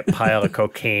giant pile of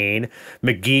cocaine.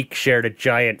 McGeek shared a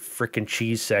giant freaking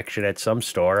cheese section at some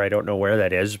store. I don't know where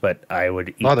that is, but I would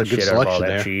eat the shit out of all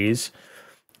that cheese.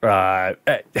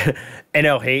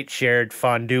 NL Hate shared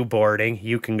fondue boarding.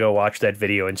 You can go watch that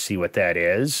video and see what that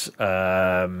is.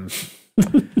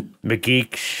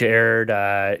 McGeek shared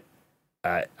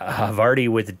Havarti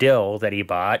with dill that he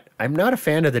bought. I'm not a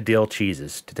fan of the dill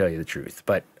cheeses, to tell you the truth,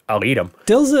 but I'll eat them.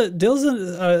 Dill's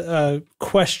a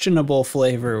questionable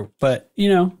flavor, but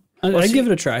I'd give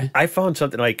it a try. I found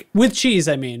something like with cheese.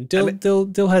 I mean,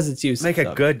 dill has its use. Make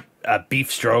a good beef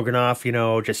stroganoff,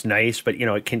 just nice, but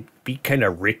it can be kind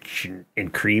of rich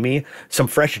and creamy. Some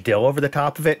fresh dill over the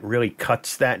top of it really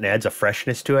cuts that and adds a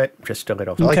freshness to it. Just a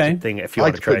little thing if you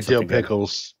want to try something dill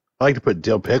pickles. I like to put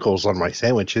dill pickles on my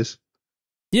sandwiches.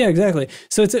 Yeah, exactly.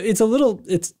 So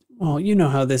well, you know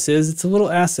how this is. It's a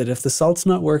little acid. If the salt's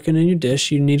not working in your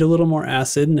dish, you need a little more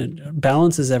acid, and it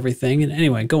balances everything. And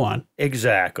anyway, go on.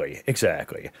 Exactly.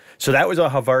 So that was a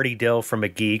Havarti dill from a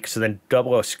geek. So then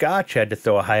Double O Scotch had to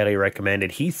throw a highly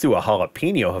recommended. He threw a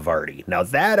jalapeno Havarti. Now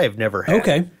that I've never had.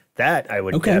 Okay. That I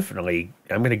would definitely.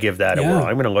 I'm going to give that a whirl.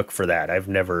 I'm going to look for that. I've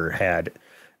never had.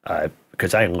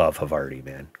 Because I love Havarti,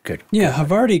 man. Good. Yeah,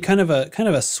 Havarti, kind of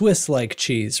a Swiss-like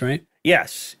cheese, right?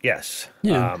 Yes.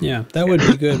 Yeah, that would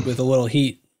be good with a little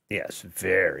heat. Yes,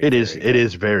 very. It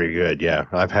is very good. Yeah,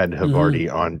 I've had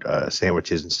Havarti on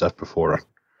sandwiches and stuff before.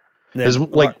 Because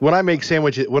when I make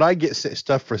sandwiches, when I get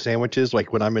stuff for sandwiches,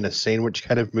 like when I'm in a sandwich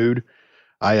kind of mood,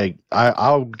 I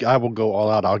will go all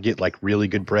out. I'll get like really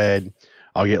good bread.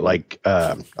 I'll get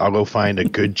I'll go find a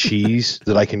good cheese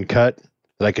that I can cut,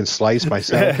 that I can slice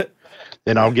myself.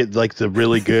 Then I'll get like the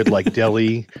really good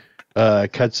deli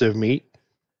cuts of meat.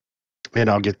 And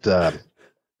I'll get I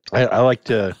like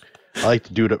to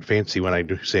do it up fancy when I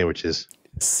do sandwiches.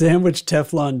 Sandwich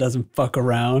Teflon doesn't fuck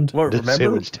around. Well, remember,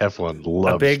 Sandwich Teflon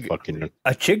loves fucking.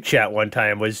 A Chig Chat one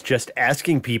time was just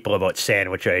asking people about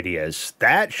sandwich ideas.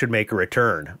 That should make a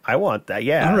return. I want that.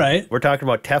 Yeah. All right. We're talking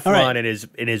about Teflon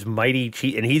and his mighty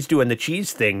cheese, and he's doing the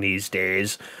cheese thing these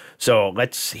days. So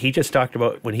he just talked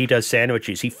about when he does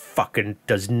sandwiches, he fucking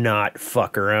does not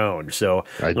fuck around. So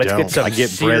let's get some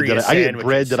serious I get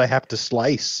bread that I have to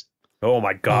slice. Oh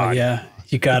my God. Oh, yeah.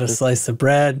 You got to slice the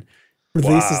bread.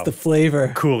 Releases the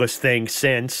flavor. Coolest thing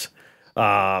since.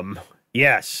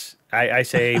 Yes. I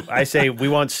say we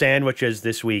want sandwiches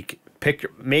this week.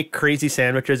 Make crazy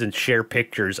sandwiches and share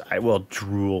pictures. I will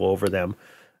drool over them.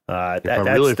 That's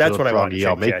what I want.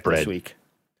 I'll make bread this week.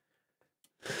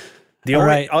 The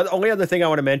only other thing I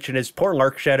want to mention is poor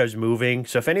Lark Shadow's moving.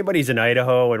 So if anybody's in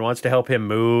Idaho and wants to help him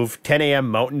move, 10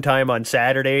 a.m. Mountain Time on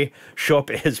Saturday, show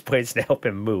up at his place to help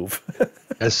him move.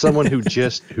 As someone who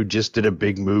just did a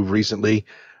big move recently,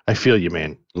 I feel you,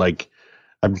 man. I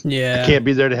can't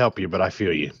be there to help you, but I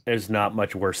feel you. There's not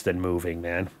much worse than moving,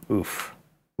 man. Oof.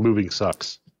 Moving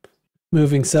sucks. All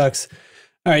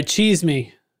right, cheese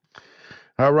me.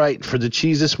 All right, for the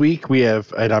cheese this week, we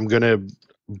have, and I'm going to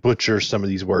butcher some of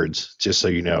these words, just so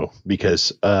you know,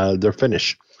 because they're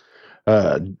Finnish.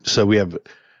 So we have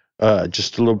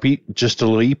just a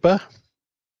leipä.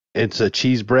 It's a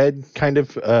cheese bread, kind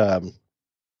of.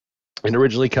 It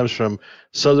originally comes from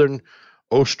southern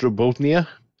Ostrobothnia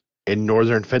in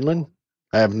northern Finland.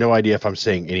 I have no idea if I'm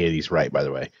saying any of these right, by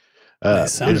the way. It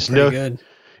sounded pretty good.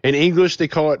 In English, they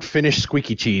call it Finnish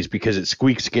squeaky cheese because it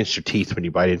squeaks against your teeth when you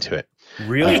bite into it.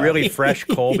 Really fresh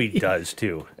Colby does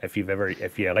too. If you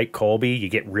like Colby, you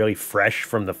get really fresh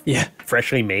from the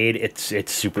freshly made.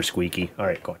 It's super squeaky. All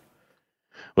right, go on.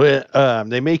 Well,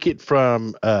 they make it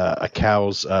from a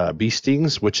cow's bee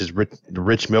stings, which is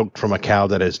rich milk from a cow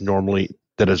that has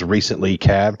recently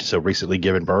calved, so recently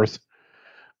given birth.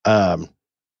 It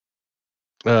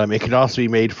can also be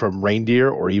made from reindeer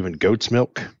or even goat's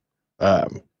milk.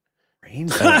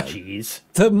 Reindeer cheese.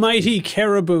 The mighty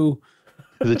caribou.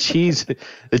 The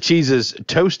cheese is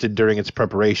toasted during its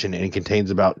preparation and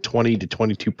contains about 20 to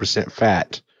 22%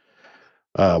 fat.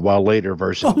 While later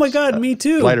versions, oh my God, me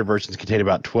too. Lighter versions contain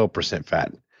about 12%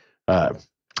 fat.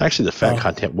 Actually, the fat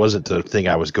content wasn't the thing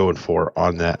I was going for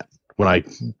on that when I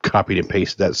copied and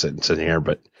pasted that sentence in here,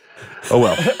 but oh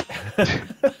well.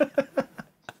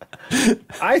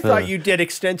 I thought you did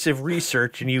extensive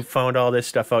research and you found all this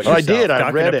stuff out yourself. I did.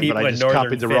 I read it, but I just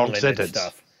copied the wrong sentence.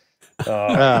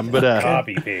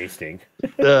 Copy pasting.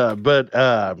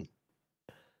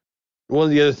 one of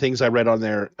the other things I read on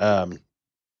there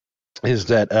is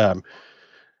that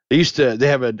they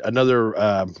have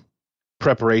another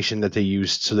preparation that they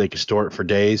used so they could store it for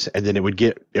days, and then it would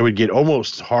get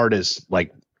almost hard as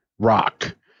like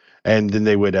rock, and then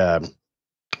they would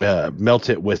melt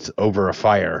it over a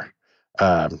fire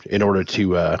in order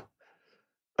to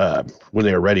when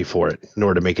they were ready for it, in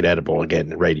order to make it edible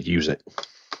again and ready to use it.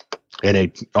 And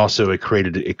it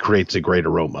creates a great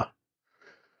aroma.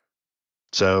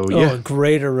 So a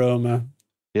great aroma.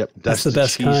 Yep, that's the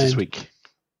best cheese kind. This week.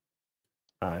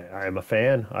 I'm a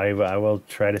fan. I will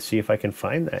try to see if I can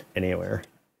find that anywhere.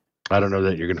 I don't know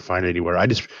that you're going to find it anywhere.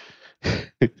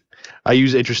 I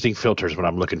use interesting filters when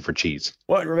I'm looking for cheese.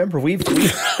 Well, remember we've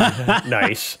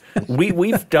nice.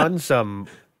 We've done some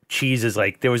cheeses,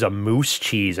 like there was a moose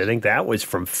cheese. I think that was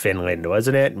from Finland,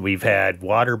 wasn't it? And we've had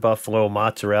water buffalo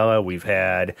mozzarella. We've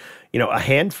had, a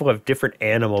handful of different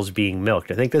animals being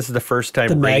milked. I think this is the first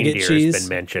time reindeer has been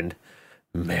mentioned.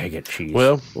 Maggot cheese.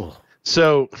 Well,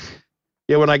 so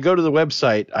yeah, when I go to the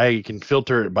website, I can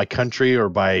filter it by country or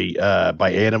by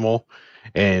animal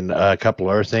and a couple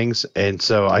other things. And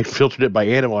so I filtered it by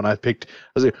animal, and I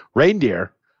was like,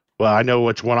 reindeer. Well, I know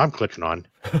which one I'm clicking on.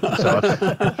 So.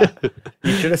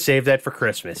 You should have saved that for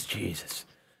Christmas. Jesus.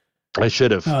 I should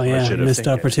have. Oh, yeah. Missed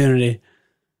opportunity.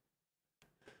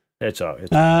 It's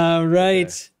all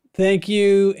right. Thank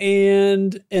you.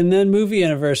 And then movie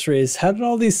anniversaries. How did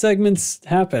all these segments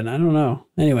happen? I don't know.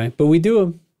 Anyway, but we do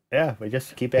them. Yeah, we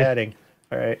just keep adding.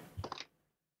 All right.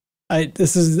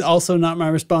 This is also not my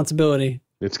responsibility.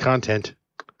 It's content.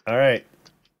 All right.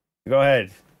 Go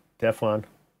ahead, Teflon.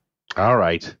 All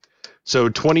right. So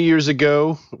 20 years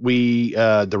ago,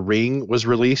 The Ring was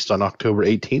released on October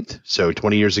 18th. So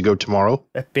 20 years ago tomorrow.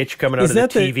 That bitch coming out of the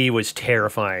TV was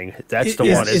terrifying. That's the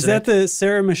one, isn't it? Is that the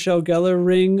Sarah Michelle Gellar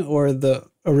Ring or the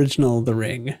original The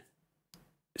Ring?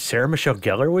 Sarah Michelle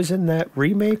Gellar was in that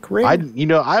remake Ring?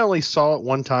 I only saw it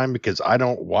one time because I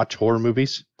don't watch horror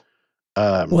movies.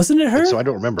 Wasn't it her? So I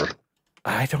don't remember.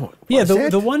 I don't. Yeah,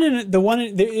 the one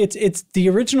it's the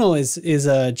original is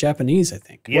Japanese, I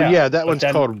think. Yeah, well, that one's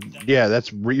called. Yeah,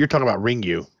 you're talking about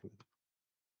Ringu.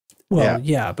 Well,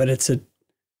 yeah, but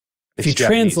if you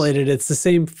translate it, it's the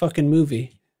same fucking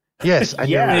movie. Yes, I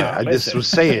know. I just was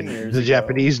saying the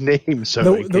Japanese name,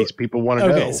 so in case people want to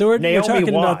know. Okay, so we're talking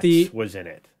about was in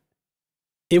it.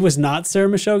 It was not Sarah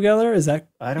Michelle Gellar. Is that?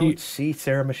 I don't see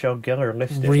Sarah Michelle Gellar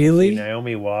listed. Really?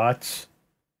 Naomi Watts.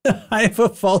 I have a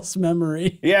false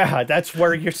memory. Yeah, that's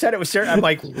where you said it was Sarah. I'm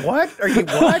like, what? Are you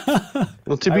what?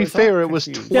 Well, to be fair, it was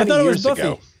 20 I thought it was years Buffy.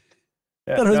 ago.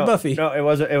 I thought it was Buffy. No, it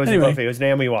wasn't. It was Buffy. It was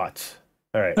Naomi Watts.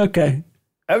 All right. Okay.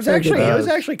 It was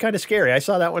actually kind of scary. I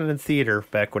saw that one in the theater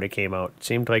back when it came out. It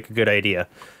seemed like a good idea.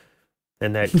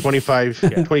 And that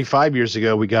 25 years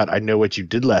ago, we got I Know What You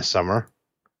Did Last Summer.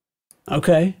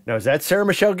 Okay. Now, is that Sarah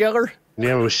Michelle Gellar?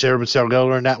 Yeah, was Sarah Michelle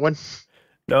Gellar in that one?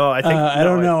 No, I think I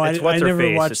don't know. I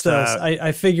never watched it's, those.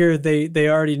 I figure they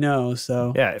already know.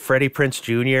 So yeah, Freddie Prinze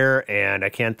Jr. and I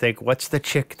can't think what's the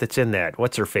chick that's in that.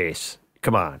 What's her face?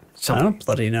 Come on, I don't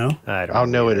bloody know. I'll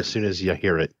know it as soon as you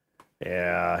hear it.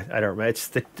 Yeah, I don't remember. It's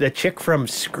the chick from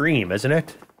Scream, isn't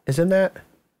it? Isn't that?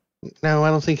 No, I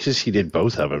don't think she did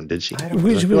both of them. Did she?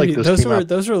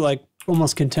 Those were like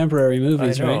almost contemporary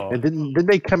movies, right? And didn't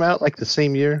they come out like the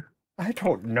same year? I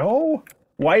don't know.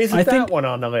 Why isn't that one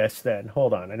on the list then?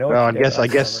 Hold on. I know. I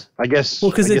guess.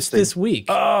 Well, because it's this week.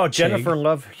 Oh, Jennifer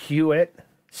Love Hewitt,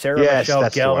 Sarah Michelle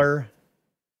Gellar.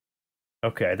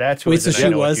 Okay, that's wait. So she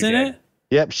was in it.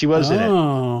 Yep, she was in it.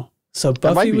 Oh, so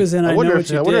Buffy was in. I wonder if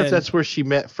that's where she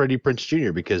met Freddie Prinze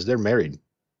Jr. because they're married.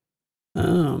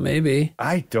 Oh, maybe.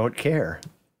 I don't care.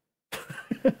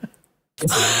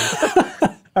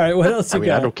 All right, what else you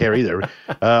got? I don't care either.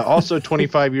 Also,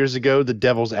 25 years ago, The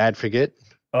Devil's Advocate.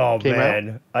 Oh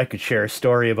man, I could share a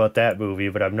story about that movie,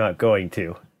 but I'm not going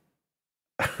to.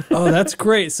 Oh, that's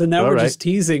great. So now we're just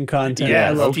teasing content. Yeah,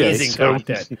 I love teasing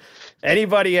content.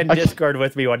 Anybody in Discord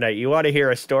with me one night, you want to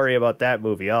hear a story about that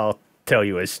movie? I'll tell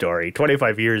you a story.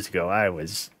 25 years ago, I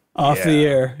was off the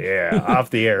air. Yeah, off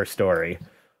the air story.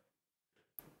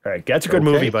 All right, that's a good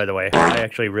movie, by the way. I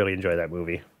actually really enjoy that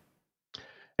movie.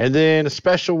 And then a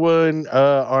special one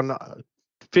on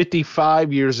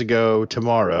 55 years ago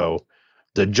tomorrow,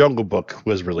 The Jungle Book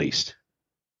was released.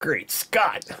 Great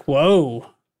Scott. Whoa.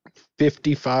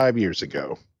 55 years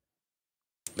ago.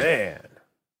 Man.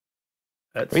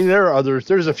 I mean,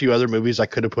 there's a few other movies I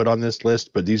could have put on this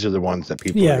list, but these are the ones that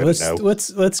people are going to know.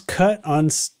 Let's cut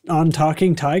on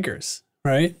Talking Tigers,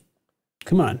 right?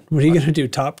 Come on. What are you going to do?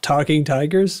 Top Talking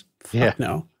Tigers? Fuck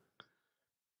no.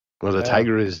 Well, the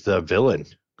tiger is the villain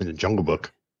in The Jungle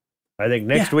Book. I think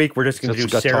next week we're just going to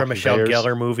do Sarah Michelle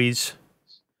Gellar movies.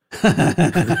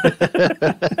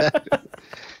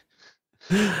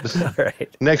 All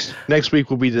right. Next week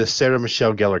will be the Sarah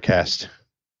Michelle Gellar cast.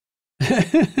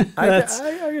 I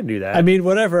can do that. I mean,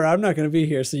 whatever. I'm not going to be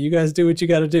here, so you guys do what you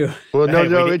got to do. Well,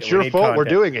 no, it's your fault. We're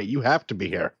doing it. You have to be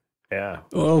here. Yeah.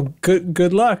 Well,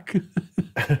 good luck.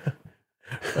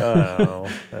 Oh,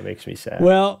 that makes me sad.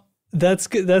 Well, that's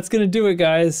good. That's going to do it,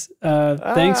 guys.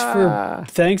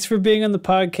 Thanks for being on the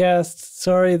podcast.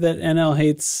 Sorry that NL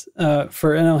hates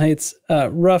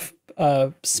rough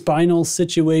spinal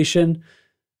situation.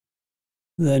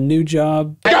 The new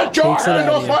job. Get your hand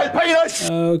off my penis!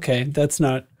 Okay, that's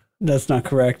not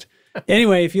correct.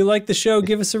 Anyway, if you like the show,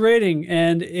 give us a rating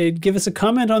and give us a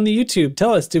comment on the YouTube.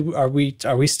 Tell us, are we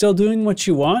still doing what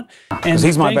you want? And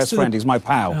he's my best friend. He's my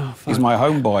pal. He's my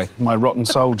homeboy. My rotten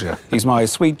soldier. He's my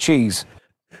sweet cheese.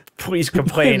 Please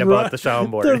complain about the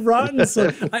soundboard. The rotten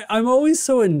I'm always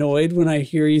so annoyed when I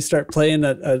hear you start playing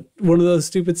one of those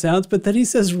stupid sounds, but then he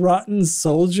says rotten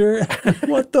soldier.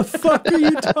 What the fuck are you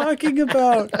talking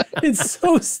about? It's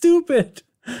so stupid.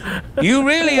 You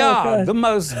really are the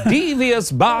most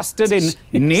devious bastard in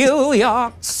New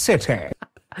York City.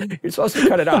 You're supposed to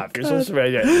cut it off. You're supposed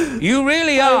to. You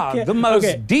really are the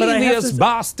most devious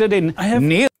bastard in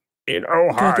Ohio.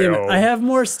 I have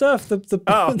more stuff. The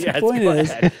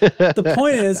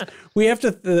point is we have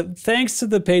to thanks to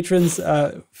the patrons'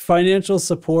 financial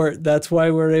support. That's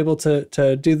why we're able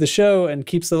to do the show and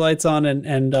keeps the lights on,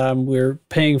 and we're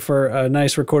paying for a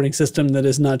nice recording system that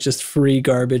is not just free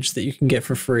garbage that you can get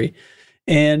for free.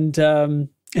 And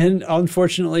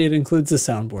unfortunately, it includes a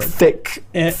soundboard. Thick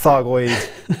Thargoid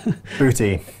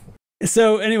booty.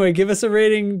 So anyway, give us a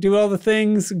rating, do all the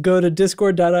things, go to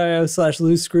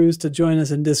discord.io/loosescrews to join us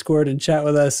in Discord and chat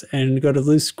with us, and go to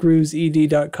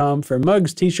loosescrewsed.com for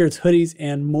mugs, t-shirts, hoodies,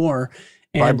 and more.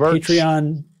 And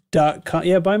patreon.com.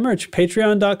 Yeah, buy merch.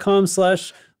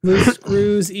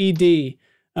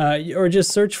 Patreon.com/loosescrewsed. Or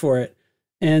just search for it.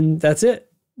 And that's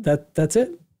it. That's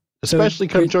it. Especially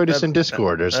come join us in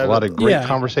Discord. There's a lot of great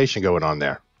conversation going on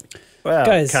there. Well,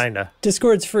 guys, kinda.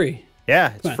 Discord's free.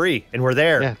 Yeah, it's free, and we're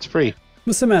there. Yeah, it's free.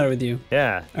 What's the matter with you?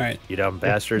 Yeah. All right. You dumb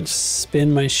bastards.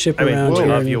 Spin my ship around I here.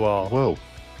 love you all. Whoa.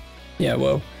 Yeah,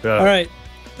 whoa. All right.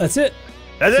 That's it.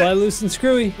 That's Fly it. loose and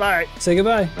screwy. Bye. Say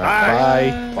goodbye.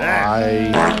 Bye.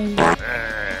 Bye.